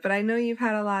little bit, but I know you've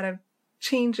had a lot of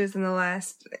changes in the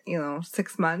last,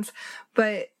 6 months,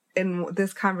 but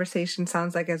this conversation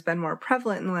sounds like it's been more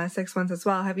prevalent in the last 6 months as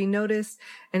well. Have you noticed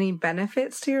any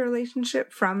benefits to your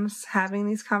relationship from having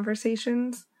these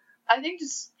conversations? I think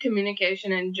just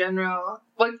communication in general.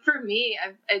 Like for me,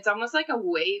 it's almost like a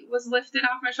weight was lifted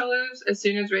off my shoulders as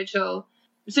soon as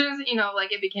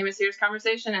it became a serious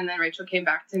conversation, and then Rachel came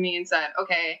back to me and said,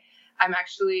 okay, I'm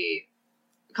actually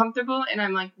comfortable and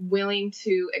I'm like willing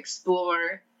to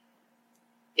explore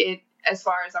it as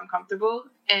far as I'm comfortable,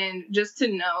 and just to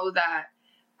know that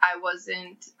I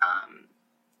wasn't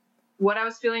what I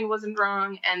was feeling wasn't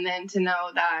wrong, and then to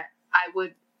know that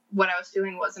what I was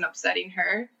feeling wasn't upsetting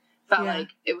her, felt like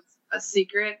it was a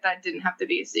secret that didn't have to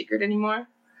be a secret anymore.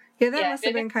 Yeah, that must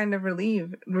have been kind of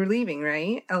relieving,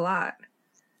 right? A lot.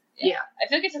 Yeah. I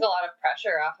feel like it took a lot of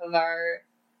pressure off of our,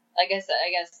 I guess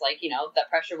that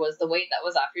pressure was the weight that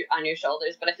was on your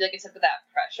shoulders, but I feel like it took that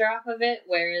pressure off of it,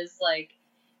 whereas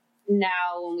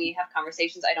now when we have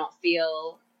conversations, I don't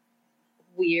feel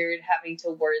weird having to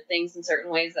word things in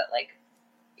certain ways that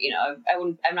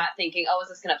I'm not thinking, oh, is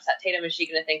this going to upset Tatum? Is she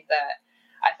going to think that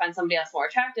I find somebody else more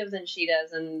attractive than she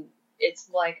does? And it's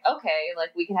okay,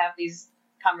 we can have these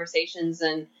conversations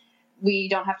and we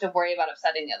don't have to worry about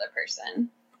upsetting the other person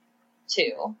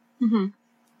too. Mm-hmm.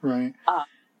 Right.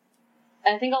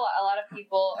 And I think a lot of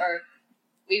people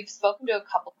we've spoken to a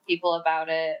couple of people about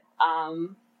it.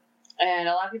 And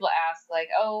a lot of people ask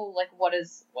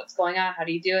what's going on? How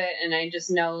do you do it? And I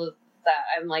just know that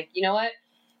I'm you know what?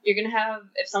 You're going to have,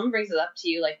 if someone brings it up to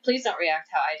you, please don't react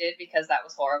how I did, because that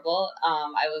was horrible.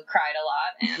 I cried a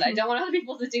lot, and I don't want other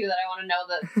people to do that. I want to know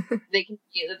that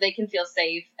they can feel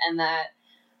safe, and that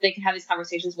they can have these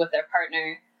conversations with their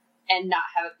partner and not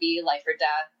have it be life or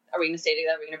death. Are we going to stay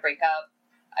together? Are we going to break up?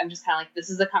 I'm just kind of this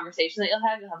is the conversation that you'll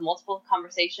have. You'll have multiple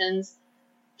conversations.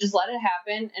 Just let it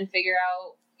happen and figure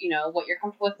out, what you're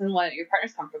comfortable with and what your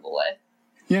partner's comfortable with.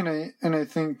 Yeah, and I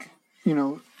think,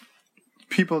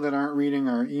 people that aren't reading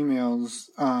our emails,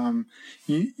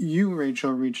 you,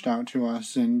 Rachel, reached out to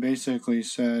us and basically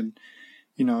said,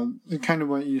 kind of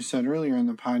what you said earlier in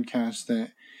the podcast,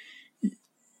 that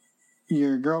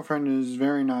your girlfriend is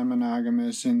very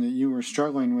non-monogamous and that you were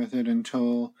struggling with it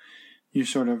until you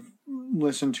sort of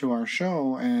listened to our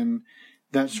show, and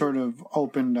that sort of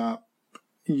opened up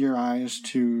your eyes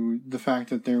to the fact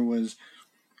that there was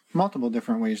multiple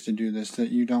different ways to do this, that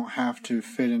you don't have to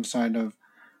fit inside of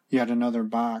yet another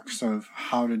box of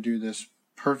how to do this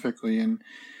perfectly. And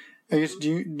I guess,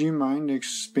 do you mind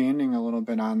expanding a little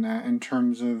bit on that in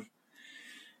terms of,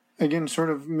 again, sort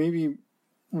of maybe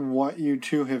what you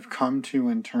two have come to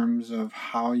in terms of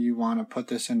how you want to put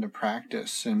this into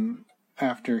practice, and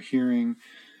after hearing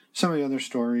some of the other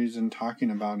stories and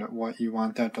talking about it, what you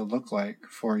want that to look like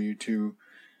for you two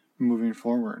moving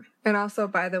forward. And also,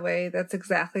 by the way, that's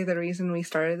exactly the reason we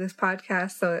started this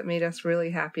podcast, so it made us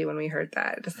really happy when we heard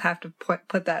that. Just have to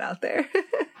put that out there.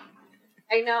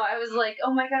 I know. I was like,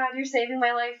 oh my God, you're saving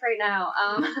my life right now.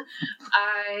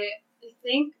 I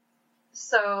think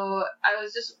so.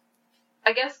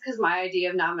 I guess because my idea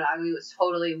of non-monogamy was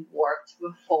totally warped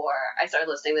before I started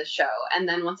listening to this show. And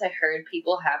then once I heard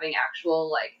people having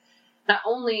actual, not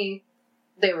only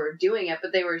they were doing it,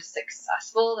 but they were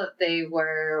successful, that they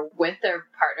were with their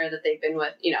partner that they've been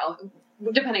with,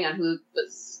 depending on who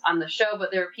was on the show.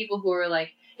 But there were people who were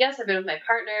like, yes, I've been with my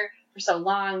partner for so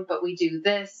long, but we do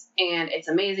this and it's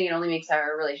amazing. It only makes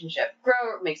our relationship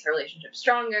grow. It makes our relationship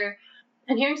stronger.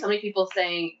 And hearing so many people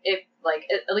saying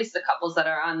at least the couples that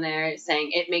are on there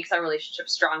saying it makes our relationship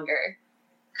stronger,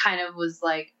 kind of was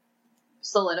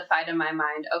solidified in my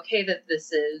mind, okay, that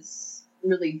this is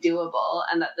really doable,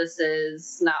 and that this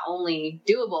is not only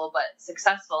doable but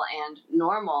successful and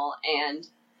normal, and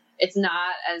it's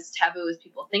not as taboo as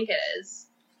people think it is.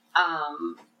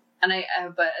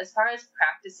 But as far as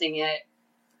practicing it,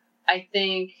 I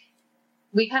think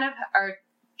we kind of are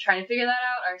trying to figure that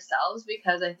out ourselves,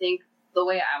 because I think the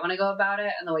way I want to go about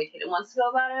it and the way Tatum wants to go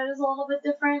about it is a little bit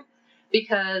different.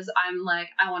 Because I'm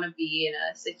I want to be in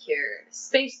a secure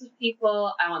space with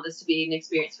people. I want this to be an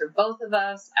experience for both of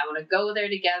us. I want to go there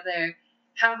together,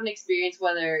 have an experience,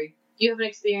 whether you have an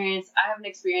experience, I have an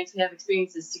experience, we have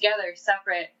experiences together,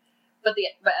 separate, but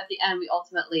at the end we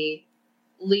ultimately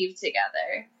leave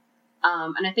together.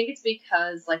 And I think it's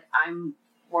because I'm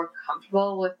more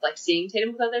comfortable with seeing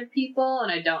Tatum with other people,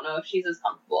 and I don't know if she's as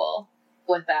comfortable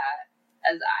with that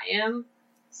as I am.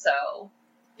 So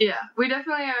yeah, we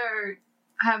definitely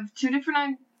have two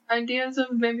different ideas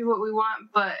of maybe what we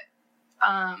want, but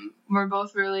we're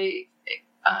both really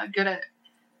good at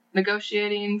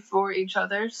negotiating for each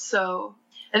other. So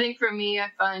I think for me, I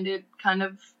find it kind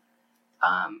of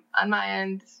on my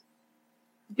end,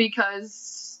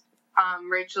 because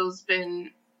Rachel's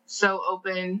been so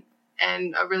open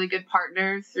and a really good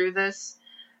partner through this,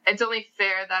 it's only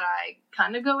fair that I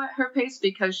kind of go at her pace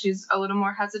because she's a little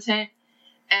more hesitant.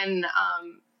 And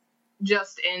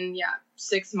just in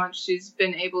 6 months, she's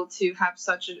been able to have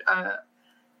such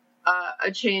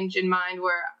a change in mind,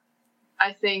 where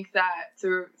I think that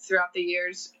throughout the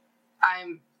years,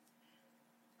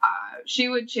 she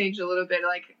would change a little bit,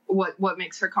 like what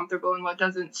makes her comfortable and what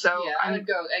doesn't. So yeah, I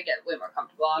get way more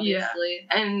comfortable, obviously.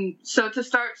 Yeah. And so to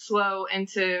start slow and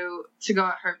to go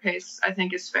at her pace, I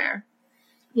think is fair.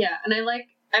 Yeah, and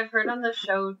I've heard on the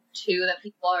show too that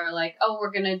people are like, oh,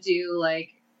 we're gonna do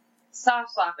like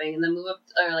soft swapping and then move up,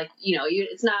 or like,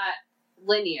 it's not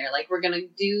linear. Like, we're gonna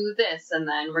do this and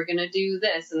then we're gonna do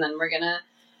this and then we're gonna,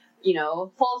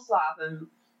 full swap and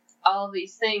all of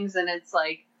these things. And it's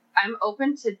like, I'm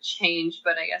open to change,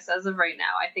 but I guess as of right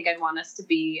now, I think I'd want us to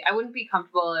be, I wouldn't be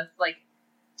comfortable if like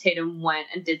Tatum went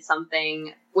and did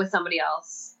something with somebody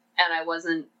else and I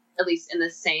wasn't at least in the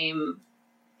same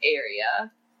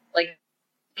area, like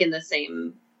in the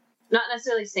same, not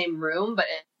necessarily same room, but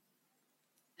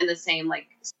in the same like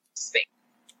space.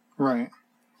 Right.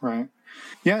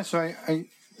 Yeah, so I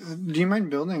do you mind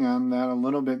building on that a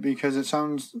little bit, because it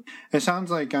sounds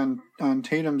like on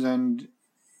Tatum's end,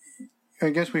 I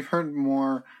guess we've heard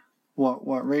more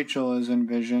what Rachel has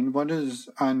envisioned. What is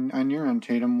on your end,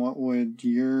 Tatum? What would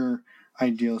your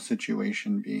ideal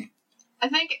situation be? I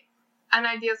think an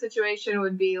ideal situation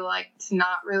would be like to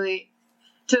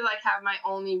have my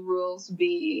only rules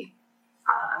be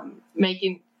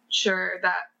making sure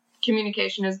that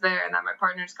communication is there and that my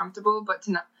partner is comfortable, but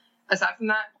aside from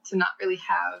that, to not really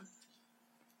have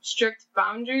strict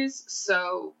boundaries.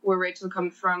 So where Rachel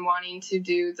comes from, wanting to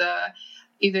do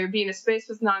either be in a space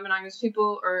with non-monogamous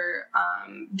people or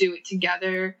do it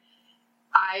together,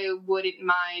 I wouldn't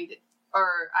mind,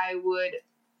 or I would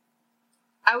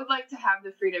like to have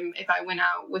the freedom, if I went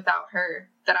out without her,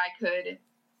 that I could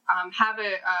have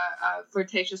a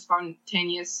flirtatious,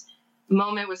 spontaneous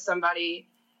moment with somebody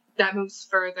that moves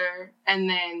further, and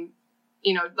then,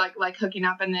 like hooking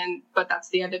up, and then, but that's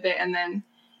the end of it. And then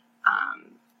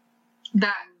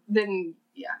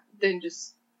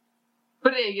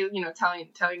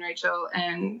telling Rachel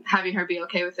and having her be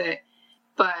okay with it.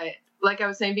 But like I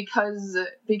was saying,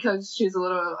 because she's a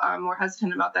little more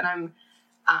hesitant about that, I'm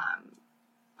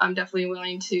definitely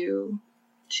willing to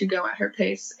go at her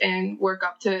pace and work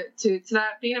up to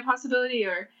that being a possibility,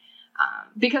 or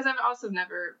because I've also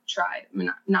never tried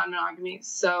non-monogamy,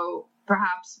 so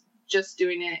perhaps just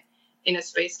doing it in a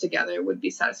space together would be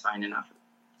satisfying enough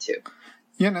too.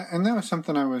 Yeah, and that was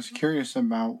something I was curious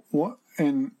about. What,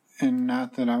 and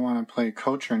not that I want to play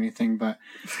coach or anything, but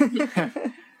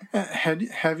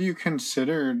have you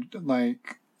considered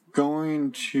like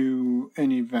going to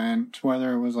an event,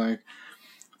 whether it was like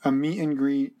a meet and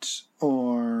greet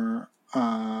or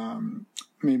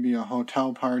maybe a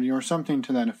hotel party or something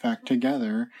to that effect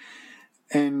together,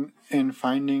 and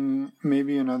finding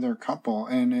maybe another couple,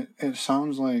 and it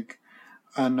sounds like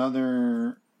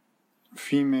another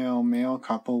female male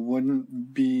couple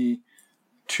wouldn't be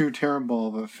too terrible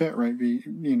of a fit, right?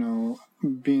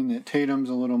 Being that Tatum's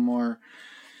a little more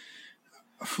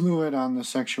fluid on the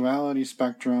sexuality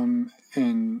spectrum,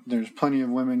 and there's plenty of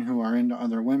women who are into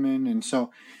other women, and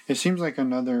so it seems like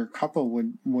another couple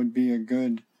would be a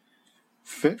good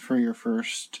fit for your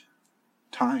first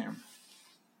time.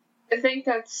 I think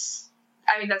that's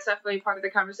definitely part of the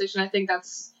conversation. I think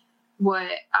that's what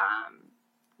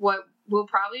will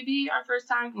probably be our first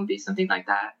time, will be something like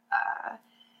that.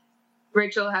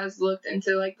 Rachel has looked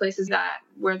into like places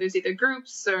where there's either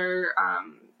groups or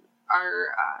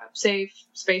are safe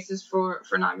spaces for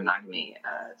non-monogamy.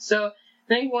 So I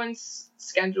think once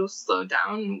schedules slow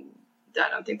down, I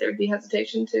don't think there would be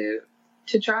hesitation to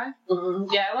try.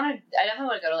 Mm-hmm. Yeah, I definitely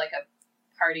want to go to like a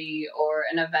party or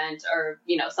an event or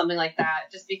something like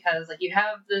that, just because like you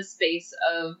have the space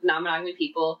of non-monogamy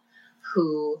people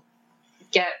who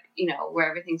get where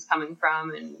everything's coming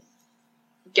from and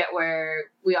get where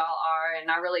we all are in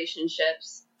our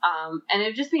relationships, and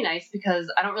it'd just be nice,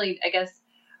 because I don't really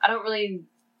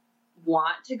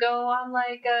want to go on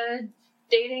like a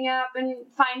dating app and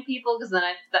find people, because then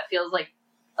that feels like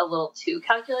a little too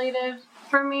calculated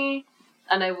for me,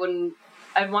 and I'd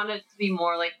want it to be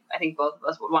more like, I think both of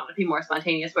us would want it to be more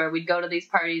spontaneous, where we'd go to these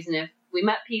parties, and if we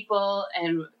met people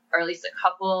and or at least a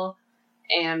couple,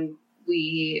 and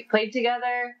we played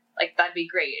together, like that'd be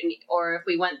great. And or if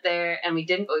we went there and we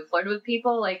didn't, but we flirted with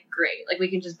people, like great. Like we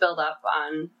can just build up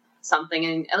on something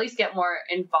and at least get more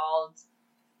involved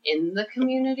in the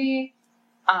community.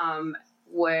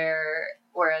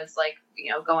 Whereas like,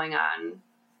 you know,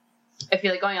 I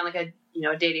feel like going on like a, you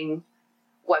know, a dating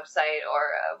website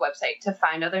or a website to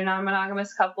find other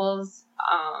non-monogamous couples,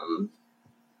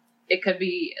 it could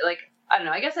be like, I don't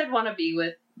know, I guess I'd want to be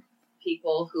with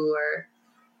people who are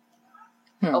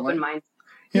open-minded.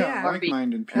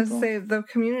 Like-minded people. I'd say the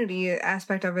community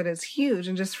aspect of it is huge,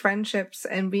 and just friendships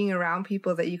and being around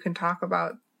people that you can talk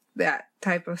about that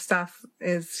type of stuff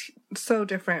is so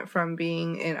different from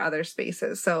being in other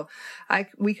spaces. So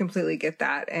we completely get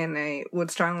that, and I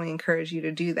would strongly encourage you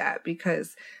to do that,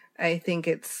 because I think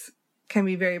can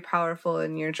be very powerful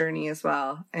in your journey as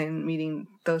well, and meeting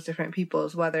those different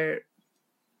peoples, whether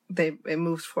it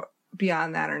moves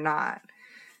beyond that or not.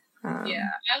 Yeah,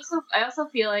 I also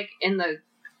feel like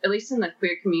at least in the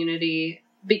queer community,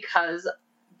 because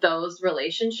those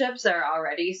relationships are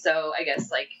already so, I guess,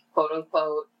 like, quote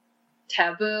unquote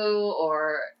taboo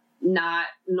or not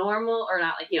normal or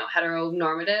not, like, you know,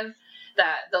 heteronormative,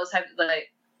 that those types,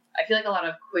 like, I feel like a lot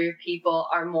of queer people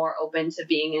are more open to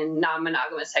being in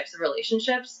non-monogamous types of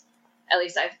relationships. At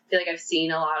least I feel like I've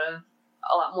seen a lot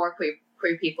more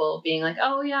queer people being like,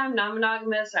 oh yeah, I'm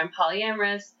non-monogamous or I'm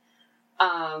polyamorous.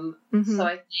 So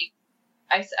I think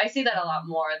I see that a lot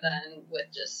more than with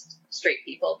just straight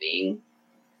people being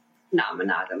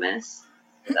non-monogamous.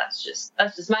 That's just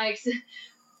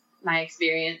my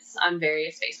experience on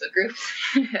various Facebook groups.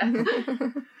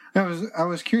 I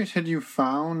was curious, had you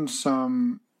found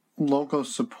some local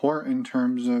support in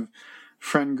terms of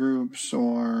friend groups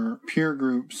or peer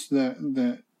groups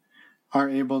that are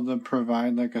able to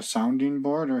provide like a sounding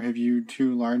board, or have you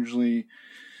two largely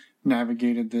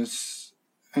navigated this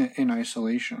in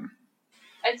isolation?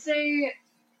 I'd say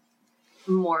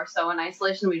more so in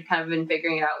isolation. We've kind of been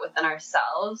figuring it out within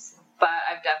ourselves, but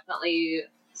I've definitely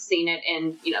seen it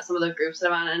in, you know, some of the groups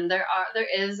that I'm on, and there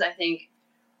is, I think,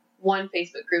 one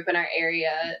Facebook group in our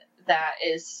area that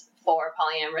is for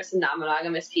polyamorous and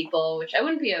non-monogamous people, which I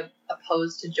wouldn't be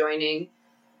opposed to joining.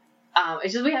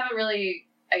 It's just we haven't really,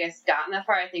 I guess, gotten that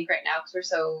far, I think, right now, because we're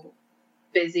so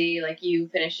busy, like you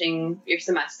finishing your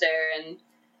semester and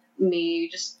me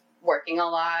just working a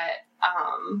lot.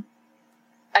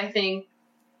 I think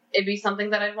it'd be something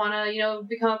that I'd want to, you know,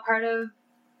 become a part of,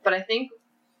 but I think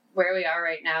where we are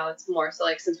right now, it's more so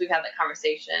like since we've had that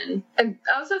conversation. I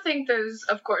also think there's,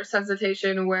 of course,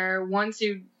 hesitation where once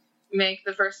you make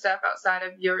the first step outside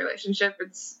of your relationship,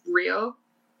 it's real.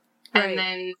 Right. And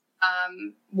then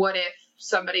what if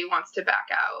somebody wants to back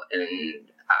out, and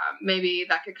maybe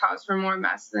that could cause for more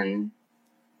mess than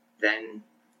and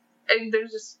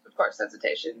there's just, of course,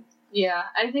 hesitation. Yeah,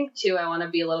 I think too I want to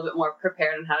be a little bit more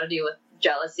prepared on how to deal with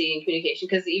jealousy and communication,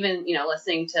 because even, you know,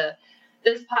 listening to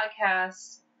this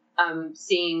podcast,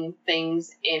 seeing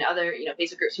things in other, you know,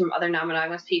 Facebook groups from other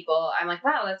non-monogamous people, I'm like,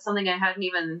 wow, that's something I hadn't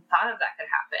even thought of that could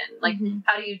happen. Like,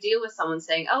 how do you deal with someone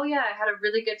saying, oh yeah, I had a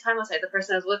really good time last night, the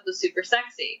person I was with was super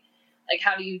sexy? Like,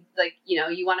 how do you, like, you know,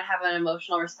 you want to have an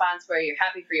emotional response where you're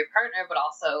happy for your partner, but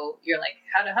also you're like,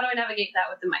 how do I navigate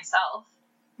that within myself?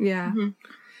 Yeah.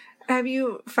 Have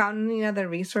you found any other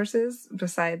resources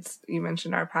besides, you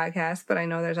mentioned our podcast, but I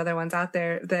know there's other ones out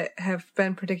there that have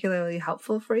been particularly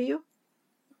helpful for you?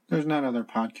 There's not other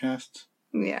podcasts.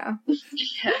 Yeah.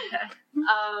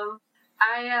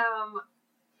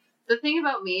 The thing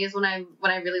about me is when I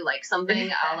really like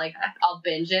something, I'll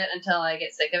binge it until I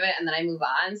get sick of it, and then I move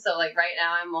on. So like right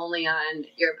now I'm only on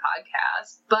your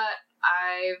podcast, but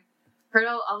I've heard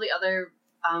all the other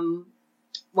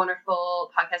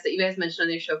wonderful podcasts that you guys mentioned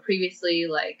on your show previously,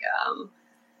 like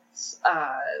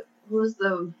who was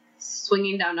the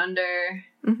Swinging Down Under,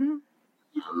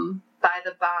 By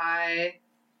the By.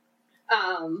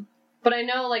 But I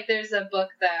know, like, there's a book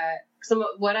that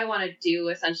what I want to do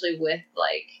essentially with,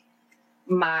 like,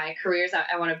 my careers,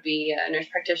 I want to be a nurse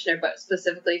practitioner, but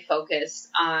specifically focused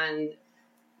on,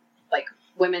 like,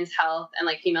 women's health and,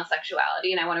 like, female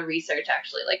sexuality, and I want to research,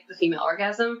 actually, like, the female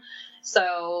orgasm.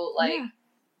 So, like,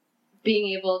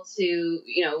 being able to,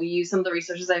 you know, use some of the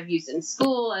resources I've used in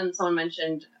school, and someone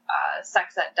mentioned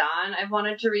Sex at Dawn. I've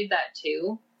wanted to read that,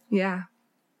 too. Yeah.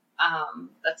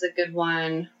 That's a good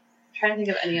one. I'm trying to think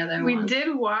of any other We ones.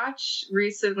 did watch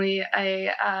recently a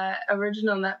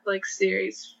original Netflix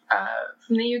series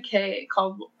from the UK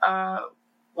called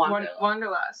Wanderlust.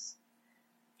 Wanderlust.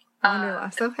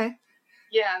 Wanderlust, okay.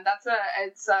 Yeah,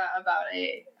 it's about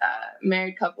a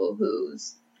married couple who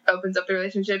opens up the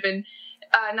relationship, and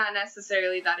Not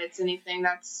necessarily that it's anything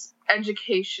that's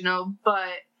educational, but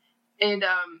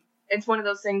it's one of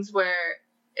those things where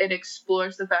it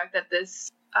explores the fact that this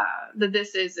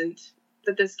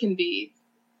can be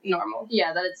normal.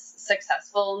 Yeah, that it's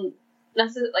successful.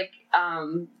 Like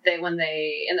when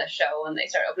they in the show, when they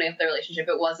start opening up their relationship,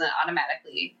 it wasn't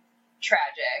automatically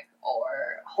tragic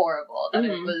or horrible. That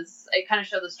it kind of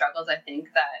showed the struggles. I think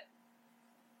that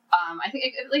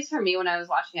at least for me, when I was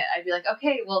watching it, I'd be like,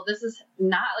 okay, well, this is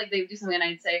not like they would do something, and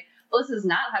I'd say, well, this is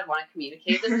not how I'd want to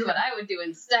communicate. This is what I would do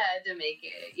instead to make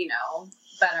it,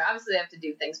 better. Obviously, they have to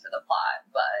do things for the plot,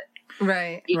 but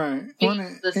right. Well,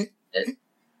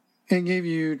 it gave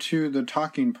you the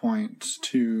talking points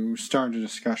to start a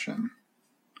discussion.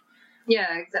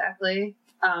 Yeah, exactly.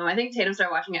 I think Tatum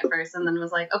started watching it first, and then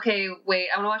was like, "Okay, wait,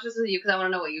 I want to watch this with you because I want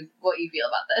to know what you feel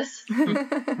about this."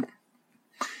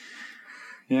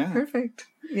 Yeah. Perfect.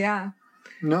 Yeah.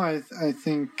 No, I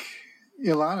think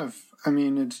a lot of. I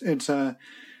mean, it's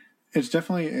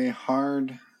definitely a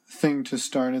hard thing to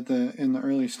start in the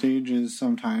early stages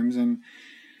sometimes, and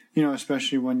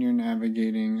especially when you're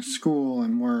navigating school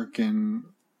and work and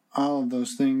all of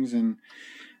those things. And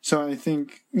so I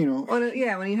think, when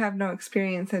you have no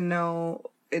experience and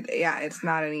it's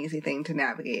not an easy thing to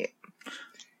navigate.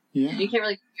 Yeah. You can't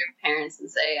really go to your parents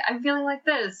and say, I'm feeling like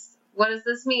this. What does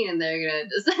this mean? And they're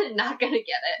not going to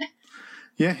get it.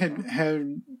 Yeah.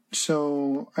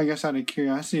 So I guess out of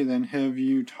curiosity then, have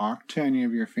you talked to any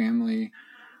of your family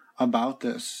about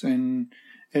this? And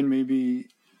maybe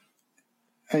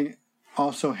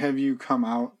also, have you come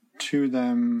out to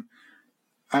them,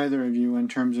 either of you, in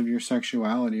terms of your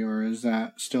sexuality, or is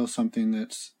that still something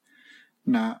that's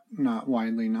not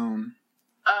widely known?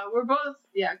 We're both,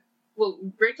 yeah. Well,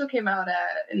 Rachel came out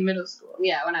in middle school.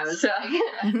 Yeah, when I was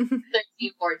 13,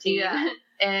 14. Yeah,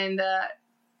 and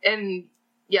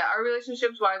yeah, our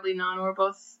relationship's widely known. We're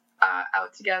both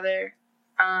out together,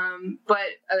 but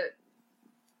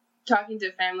talking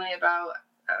to family about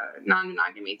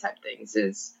non-monogamy type things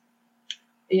is.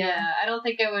 Yeah, I don't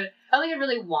think I'd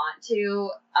really want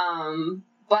to,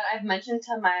 but I've mentioned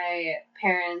to my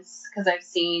parents, because I've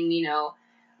seen,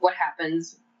 what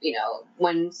happens,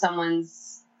 when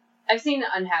I've seen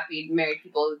unhappy married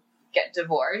people get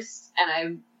divorced,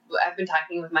 and I've been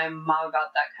talking with my mom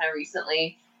about that kind of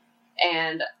recently,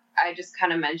 and I just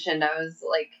kind of mentioned, I was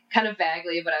like, kind of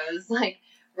vaguely, but I was like,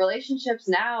 relationships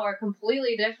now are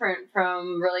completely different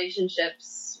from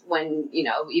relationships when,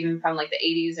 even from like the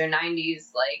 80s or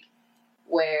 90s, like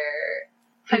where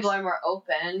people are more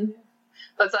open.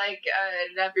 It's like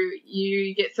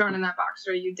you get thrown in that box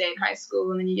where you date high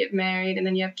school and then you get married and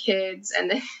then you have kids and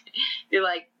then you're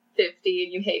like 50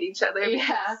 and you hate each other.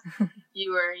 Yeah.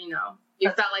 You were, you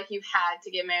felt like you had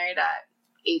to get married at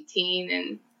 18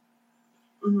 and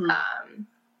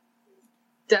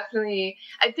definitely,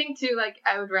 I think too, like,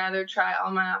 I would rather try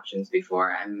all my options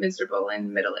before I'm miserable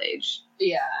in middle age.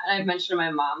 Yeah, and I mentioned to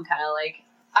my mom kind of like,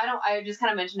 I just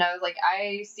kind of mentioned, I was like,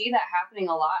 I see that happening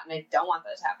a lot, and I don't want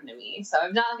that to happen to me. So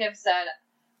it's not like I've said,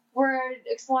 we're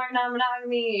exploring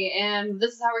non-monogamy, and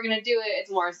this is how we're going to do it. It's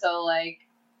more so like,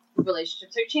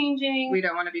 relationships are changing. We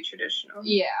don't want to be traditional.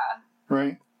 Yeah.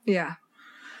 Right. Yeah.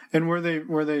 And were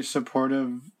they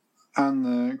supportive on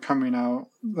the coming out,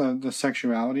 the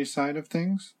sexuality side of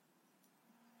things?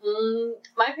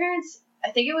 My parents,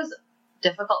 I think it was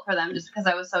difficult for them just because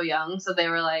I was so young. So they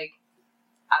were like,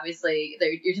 obviously,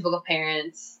 they're your typical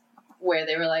parents where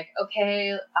they were like,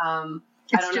 okay, I don't know.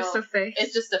 It's just a phase.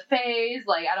 It's just a phase.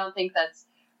 Like, I don't think that's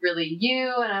really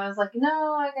you. And I was like,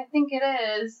 no, like, I think it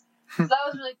is. So that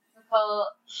was really difficult.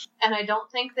 And I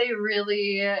don't think they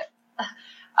really...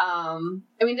 I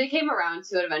mean, they came around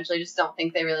to it eventually. Just don't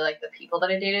think they really liked the people that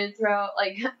I dated throughout,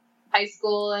 like, high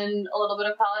school and a little bit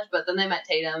of college. But then they met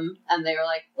Tatum, and they were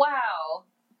like, wow,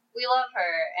 we love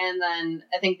her. And then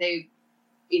I think they,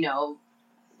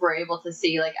 were able to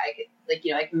see, like,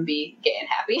 I can be gay and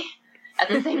happy at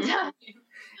the same time.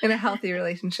 In a healthy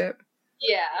relationship.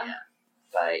 Yeah.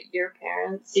 But your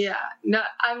parents? Yeah. No,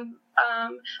 I've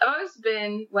always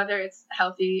been, whether it's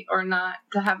healthy or not,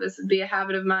 to have this be a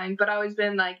habit of mine, but I've always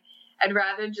been like, I'd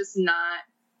rather just not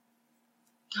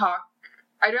talk.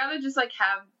 I'd rather just like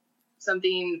have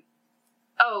something,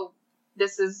 oh,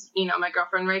 this is, my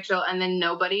girlfriend Rachel, and then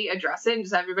nobody address it and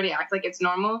just everybody act like it's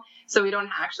normal. So we don't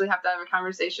actually have to have a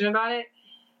conversation about it.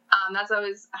 That's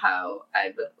always how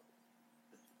I've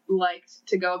liked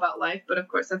to go about life. But of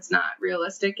course that's not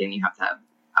realistic and you have to have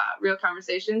real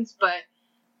conversations. But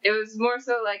it was more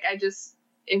so like I just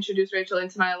introduced Rachel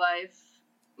into my life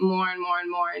more and more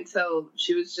and more until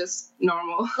she was just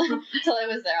normal. Until I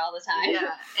was there all the time.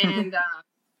 Yeah.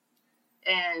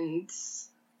 And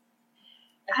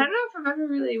I don't know if I've ever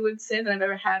really would say that I've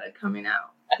ever had a coming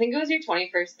out. I think it was your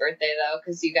 21st birthday though,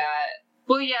 because you got.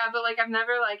 Well, yeah, but like I've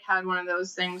never like had one of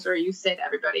those things where you say to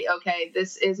everybody, "Okay,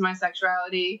 this is my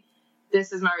sexuality,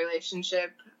 this is my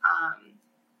relationship."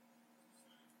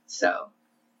 So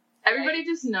everybody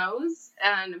just knows,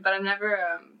 but I've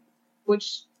never,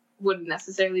 which wouldn't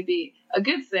necessarily be a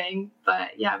good thing,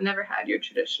 but yeah, I've never had your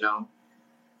traditional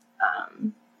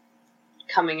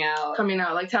coming out,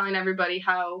 like telling everybody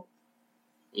how,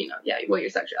 what your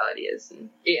sexuality is and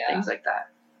things like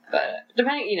that. But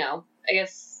depending, I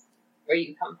guess where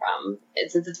you come from,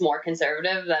 since it's more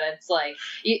conservative, that it's like,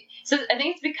 so I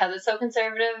think it's because it's so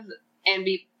conservative and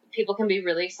people can be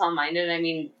really small-minded. I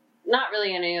mean, not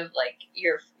really any of like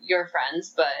your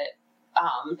friends, but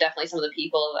definitely some of the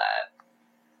people that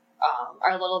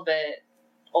are a little bit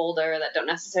older that don't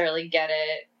necessarily get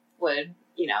it would,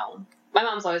 my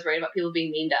mom's always worried about people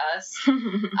being mean to us.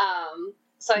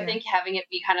 So I think having it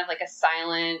be kind of like a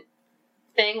silent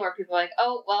thing where people are like,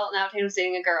 oh, well, now Tatum's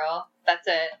dating a girl. That's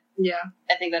it. Yeah.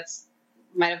 I think that's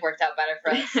might have worked out better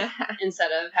for us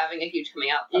instead of having a huge coming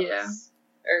out post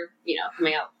or,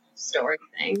 coming out story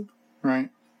thing. Right.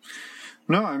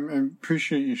 No, I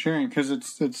appreciate you sharing because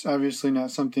it's obviously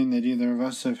not something that either of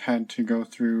us have had to go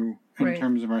through in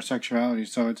terms of our sexuality.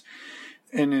 So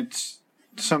it's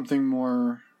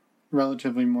something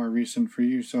relatively more recent for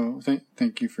you. So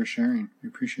thank you for sharing. We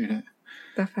appreciate it.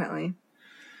 Definitely.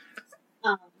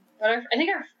 But I think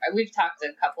we've talked to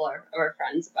a couple of our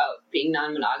friends about being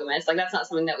non-monogamous. Like that's not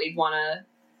something that we'd want to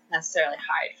necessarily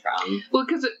hide from. Well,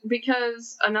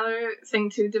 because another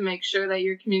thing too to make sure that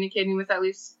you're communicating with at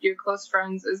least your close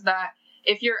friends is that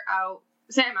if you're out,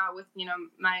 say I'm out with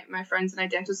my friends and I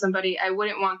dance with somebody, I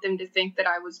wouldn't want them to think that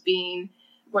I was being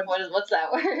what's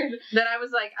that word? That I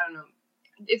was like, I don't know.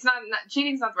 It's not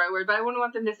cheating's not the right word, but I wouldn't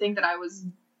want them to think that I was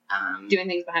doing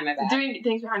things behind my back. Doing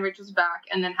things behind Rachel's back,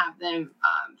 and then have them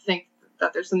think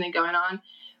that there's something going on.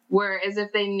 Whereas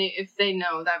if they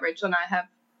know that Rachel and I have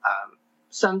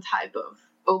some type of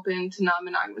open to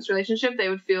non-monogamous relationship, they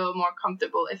would feel more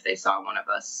comfortable if they saw one of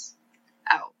us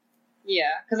out.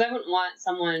 Yeah, because I wouldn't want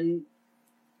someone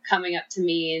coming up to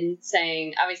me and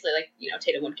saying, obviously, like,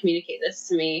 Tatum would communicate this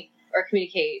to me or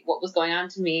communicate what was going on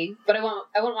to me, but I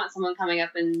wouldn't want someone coming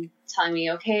up and telling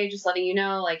me, okay, just letting you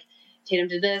know, like, Tatum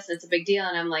did this, it's a big deal,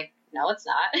 and I'm like, no, it's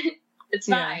not. It's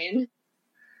fine.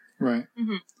 Right.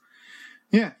 Mm-hmm.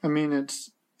 Yeah, I mean,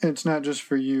 it's not just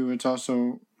for you, it's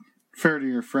also fair to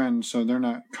your friends, so they're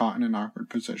not caught in an awkward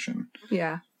position.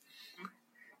 Yeah.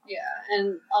 Yeah,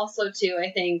 and also, too,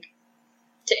 I think,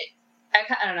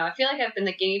 I don't know, I feel like I've been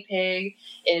the guinea pig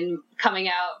in coming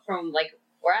out from, like,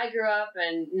 where I grew up,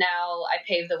 and now I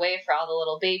paved the way for all the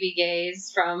little baby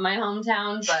gays from my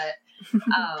hometown, but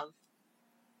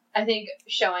I think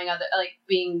showing other, like,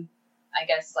 being, I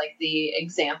guess, like, the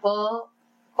example,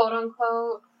 quote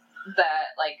unquote,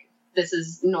 that, like, this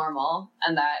is normal,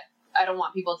 and that I don't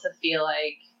want people to feel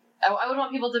like, I would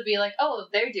want people to be like, oh,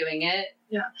 they're doing it.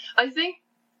 Yeah. I think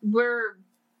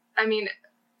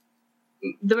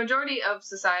the majority of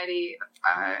society,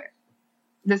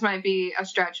 this might be a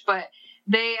stretch, but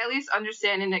they at least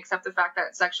understand and accept the fact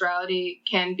that sexuality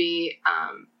can be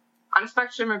on a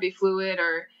spectrum or be fluid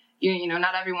or,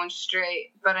 not everyone's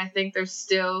straight. But I think there's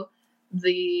still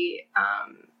the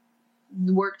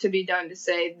work to be done to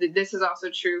say that this is also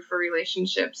true for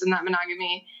relationships and that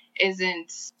monogamy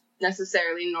isn't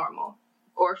necessarily normal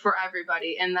or for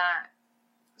everybody, and that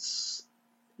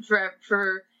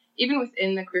for even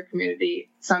within the queer community,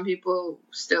 some people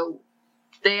still,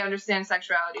 they understand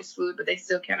sexuality is fluid, but they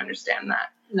still can't understand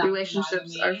that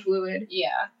relationships are fluid.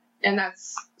 Yeah. And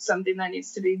that's something that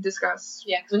needs to be discussed.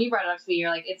 Yeah, because when you brought it up to me,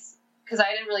 you're like, it's, because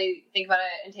I didn't really think about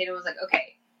it, and Tatum was like,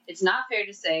 okay, it's not fair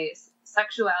to say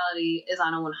sexuality is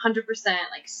on a 100%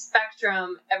 like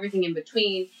spectrum, everything in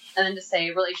between, and then to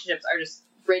say relationships are just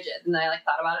rigid. And then I like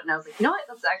thought about it, and I was like, you know what,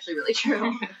 that's actually really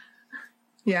true.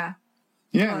 Yeah.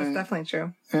 Yeah, that's definitely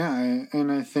true. Yeah,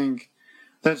 and I think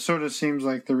that sort of seems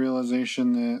like the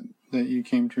realization that you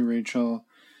came to, Rachel,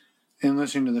 in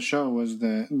listening to the show, was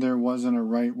that there wasn't a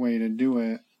right way to do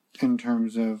it in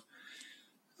terms of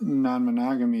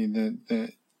non-monogamy,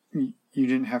 that you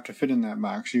didn't have to fit in that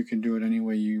box. You could do it any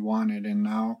way you wanted, and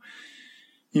now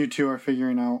you two are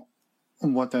figuring out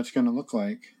what that's going to look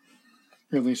like,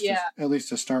 at least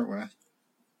to start with.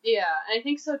 Yeah, and I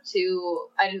think so too.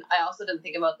 I also didn't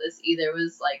think about this either.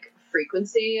 Was like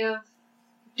frequency of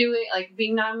doing, like,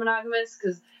 being non-monogamous,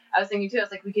 because I was thinking too. I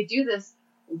was like, we could do this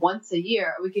once a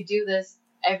year. We could do this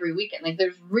every weekend. Like,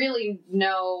 there's really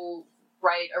no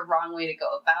right or wrong way to go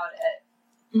about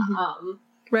it. Mm-hmm.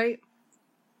 Right.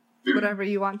 Whatever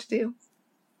you want to do.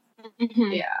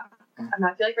 Mhm. Yeah. And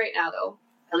I feel like right now, though,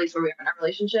 at least where we are in our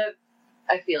relationship,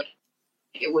 I feel like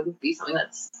it wouldn't be something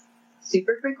that's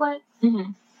super frequent.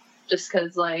 Mhm. Just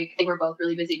because, like, I think we're both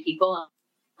really busy people,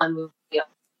 and we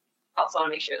also want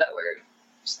to make sure that we're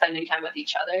spending time with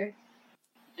each other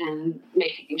and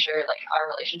making sure, like, our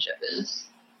relationship is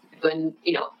when,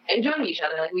 you know, enjoying each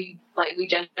other. We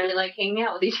generally like hanging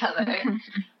out with each other.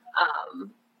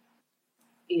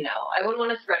 You know, I wouldn't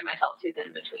want to spread myself too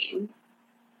thin between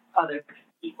other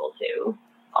people too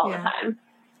all the time.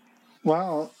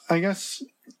 Well, I guess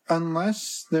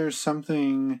unless there's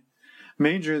something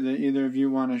major that either of you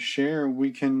want to share,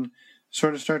 we can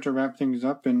sort of start to wrap things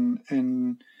up and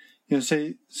you know,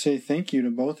 say thank you to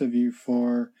both of you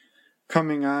for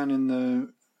coming on in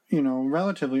the, you know,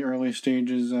 relatively early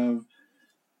stages of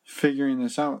figuring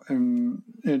this out. And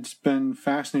it's been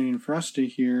fascinating for us to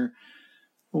hear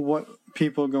what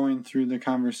people going through the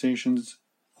conversations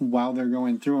while they're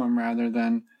going through them rather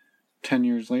than 10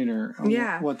 years later,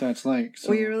 what that's like.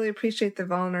 So we really appreciate the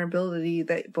vulnerability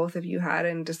that both of you had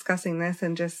in discussing this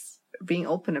and just being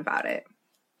open about it.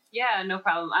 Yeah, no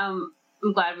problem. I'm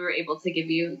glad we were able to give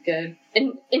you good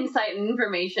insight and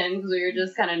information, because we were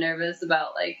just kind of nervous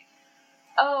about, like,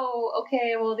 oh,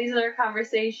 okay, well, these are our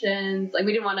conversations. Like,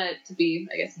 we didn't want it to be,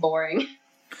 I guess, boring.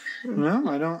 No,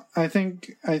 I don't. I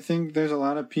think there's a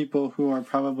lot of people who are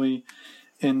probably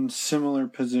in similar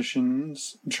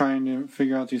positions trying to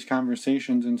figure out these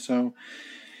conversations, and so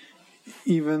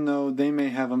even though they may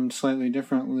have them slightly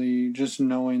differently, just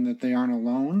knowing that they aren't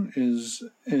alone is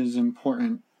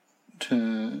important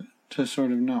to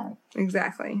sort of know.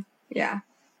 Exactly. Yeah.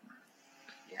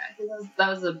 Yeah, I think that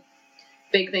was a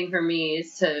big thing for me,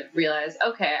 is to realize,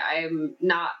 okay, I'm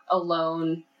not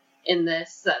alone in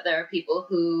this, that there are people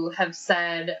who have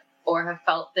said or have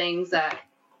felt things that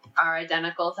are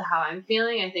identical to how I'm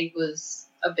feeling. I think was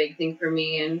a big thing for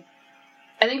me. And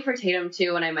I think for Tatum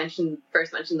too, when I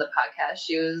first mentioned the podcast,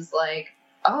 she was like,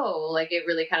 oh, like, it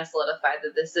really kind of solidified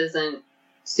that this isn't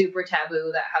super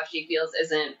taboo, that how she feels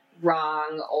isn't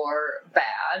wrong or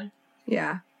bad.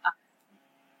 Yeah.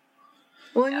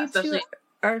 Well, yeah, you two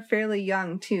are fairly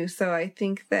young too, so I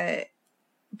think that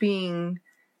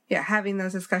having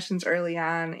those discussions early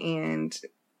on, and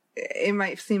it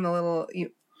might seem a little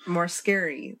more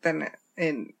scary than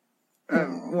in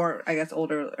more, I guess,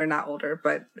 older, or not older,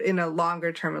 but in a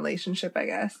longer term relationship, I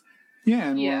guess. Yeah,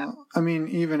 and well, I mean,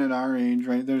 even at our age,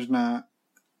 right, there's not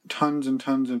tons and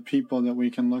tons of people that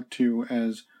we can look to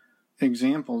as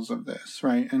examples of this,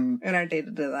 right? And in our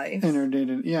day-to-day life.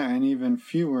 And even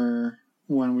fewer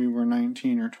when we were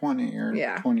 19 or 20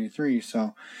 or 23.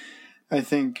 So I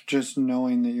think just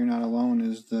knowing that you're not alone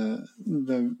is the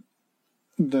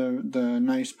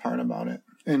nice part about it.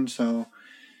 And so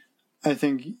I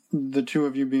think the two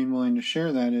of you being willing to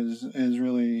share that is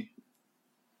really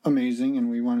amazing, and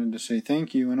we wanted to say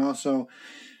thank you, and also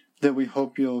that we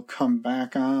hope you'll come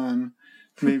back on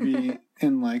maybe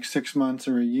in like 6 months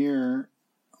or a year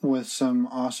with some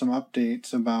awesome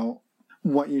updates about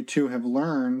what you two have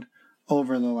learned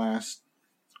over the last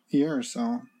year or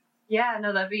so. Yeah,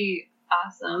 no, that'd be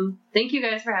awesome. Thank you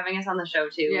guys for having us on the show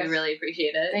too. Yes. We really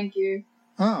appreciate it. Thank you.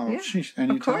 Oh, sheesh,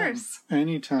 anytime. Of course.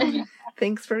 Anytime.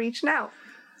 Thanks for reaching out.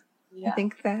 Yeah. I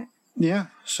think that. Yeah,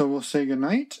 so we'll say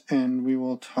goodnight, and we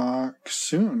will talk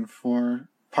soon for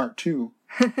part 2.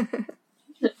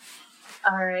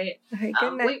 All right.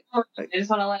 Good night. I just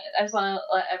want to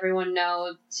let everyone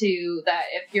know too that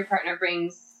if your partner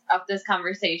brings up this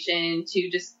conversation, to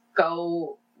just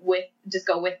go with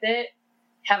it.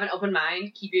 Have an open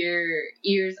mind. Keep your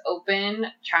ears open.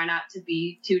 Try not to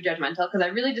be too judgmental, because I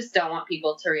really just don't want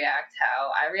people to react how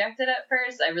I reacted at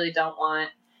first. I really don't want,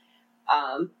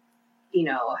 I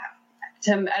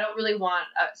don't really want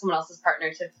someone else's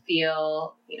partner to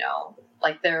feel,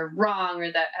 like they're wrong,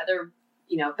 or that they're,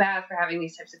 bad for having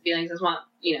these types of feelings. I just want,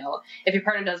 if your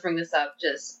partner does bring this up,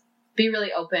 just be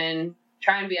really open,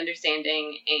 try and be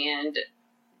understanding, and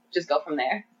just go from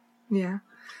there. Yeah.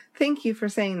 Thank you for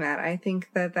saying that. I think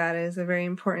that is a very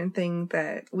important thing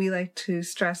that we like to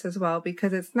stress as well,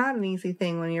 because it's not an easy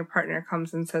thing when your partner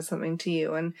comes and says something to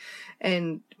you,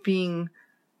 and being,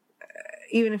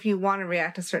 even if you want to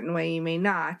react a certain way, you may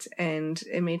not, and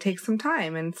it may take some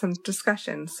time and some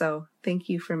discussion. So thank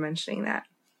you for mentioning that.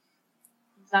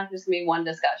 It's not just going to be one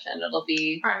discussion. It'll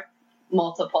be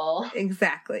multiple.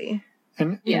 Exactly.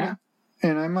 And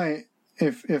I might,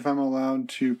 if I'm allowed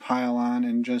to pile on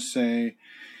and just say,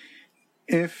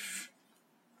 if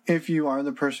you are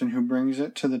the person who brings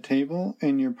it to the table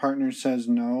and your partner says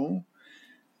no,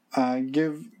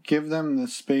 give them the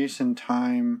space and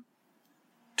time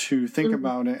to think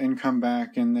about it and come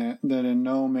back, and that a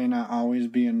no may not always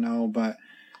be a no, but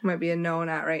Might be a no,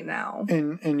 not right now.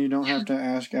 and you don't have to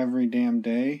ask every damn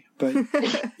day, but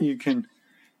you can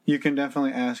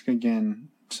definitely ask again.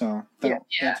 So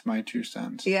that's my 2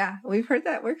 cents. Yeah, we've heard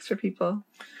that works for people.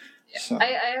 Yeah. So.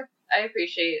 I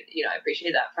appreciate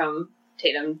that from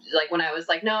Tatum. Like, when I was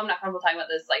like, no, I'm not comfortable talking about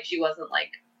this, like, she wasn't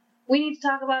like, we need to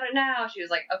talk about it now. She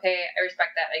was like, okay, I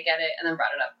respect that, I get it, and then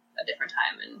brought it up a different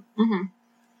time. And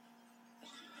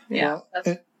Well,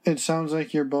 it sounds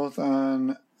like you're both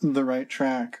on the right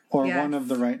track, or one of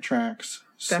the right tracks.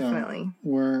 Definitely. So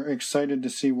we're excited to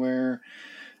see where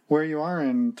you are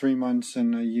in 3 months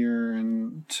and a year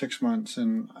and 6 months,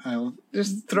 and I'll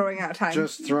just throwing out time.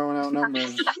 Just throwing out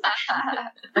numbers.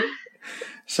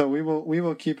 So we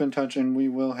will keep in touch, and we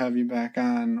will have you back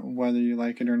on whether you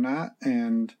like it or not.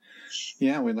 And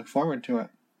yeah, we look forward to it.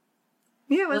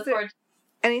 Yeah, was there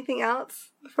anything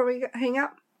else before we hang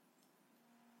up?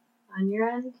 On your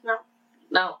end?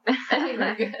 No. I think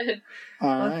we're good.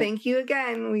 Well, thank you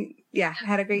again. We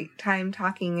had a great time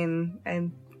talking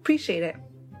and appreciate it.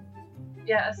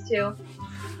 Yeah, us too.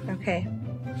 Okay.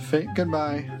 Fake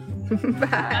goodbye.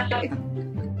 Bye.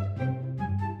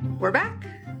 We're back.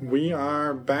 We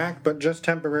are back, but just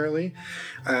temporarily.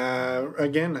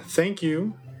 Again, thank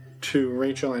you to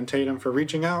Rachel and Tatum for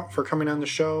reaching out, for coming on the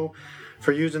show,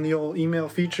 for using the old email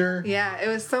feature. Yeah, it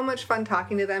was so much fun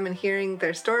talking to them and hearing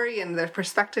their story and their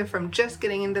perspective from just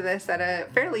getting into this at a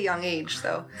fairly young age.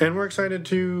 And we're excited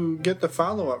to get the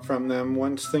follow-up from them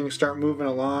once things start moving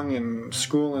along and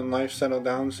school and life settle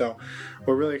down. So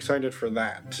we're really excited for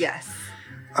that. Yes.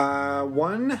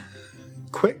 One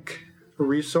quick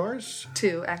resource.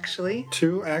 Two, actually.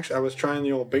 I was trying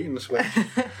the old bait and switch.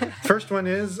 First one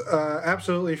is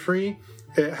absolutely free.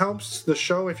 It helps the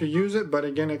show if you use it, but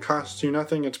again, it costs you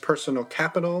nothing. It's Personal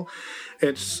Capital.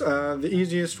 It's the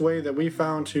easiest way that we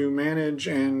found to manage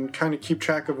and kind of keep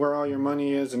track of where all your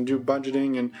money is and do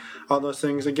budgeting and all those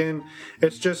things. Again,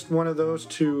 it's just one of those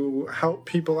to help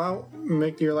people out,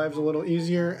 make your lives a little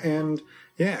easier, and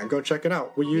yeah, go check it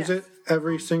out. We use it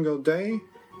every single day,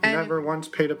 never once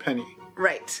paid a penny.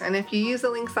 Right, and if you use the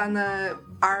links on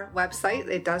our website,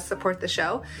 it does support the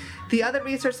show. The other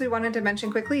resource we wanted to mention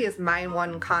quickly is Mind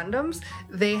One Condoms.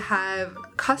 They have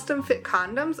custom fit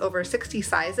condoms over 60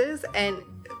 sizes, and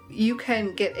you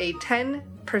can get a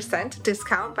 10%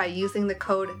 discount by using the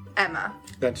code EMMA.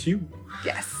 That's you.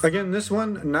 Yes. Again, this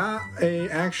one, not a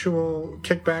actual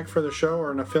kickback for the show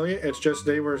or an affiliate. It's just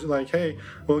they were like, hey,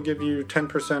 we'll give you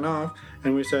 10% off.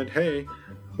 And we said, hey,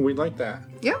 we'd like that.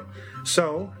 Yep.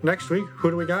 So, next week, who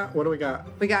do we got? What do we got?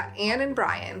 We got Ann and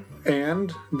Brian.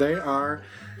 And they're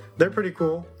pretty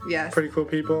cool. Yes. Pretty cool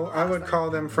people. Awesome. I would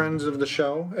call them friends of the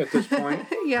show at this point.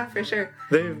 Yeah, for sure.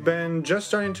 They've been just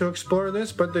starting to explore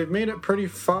this, but they've made it pretty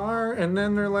far, and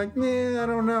then they're like, I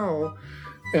don't know.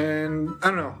 And I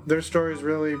don't know, their story is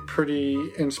really pretty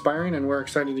inspiring, and we're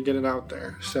excited to get it out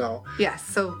there. So yes,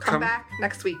 so come back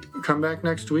next week. Come back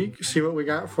next week, see what we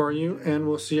got for you, and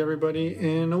we'll see everybody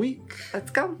in a week. Let's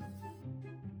go.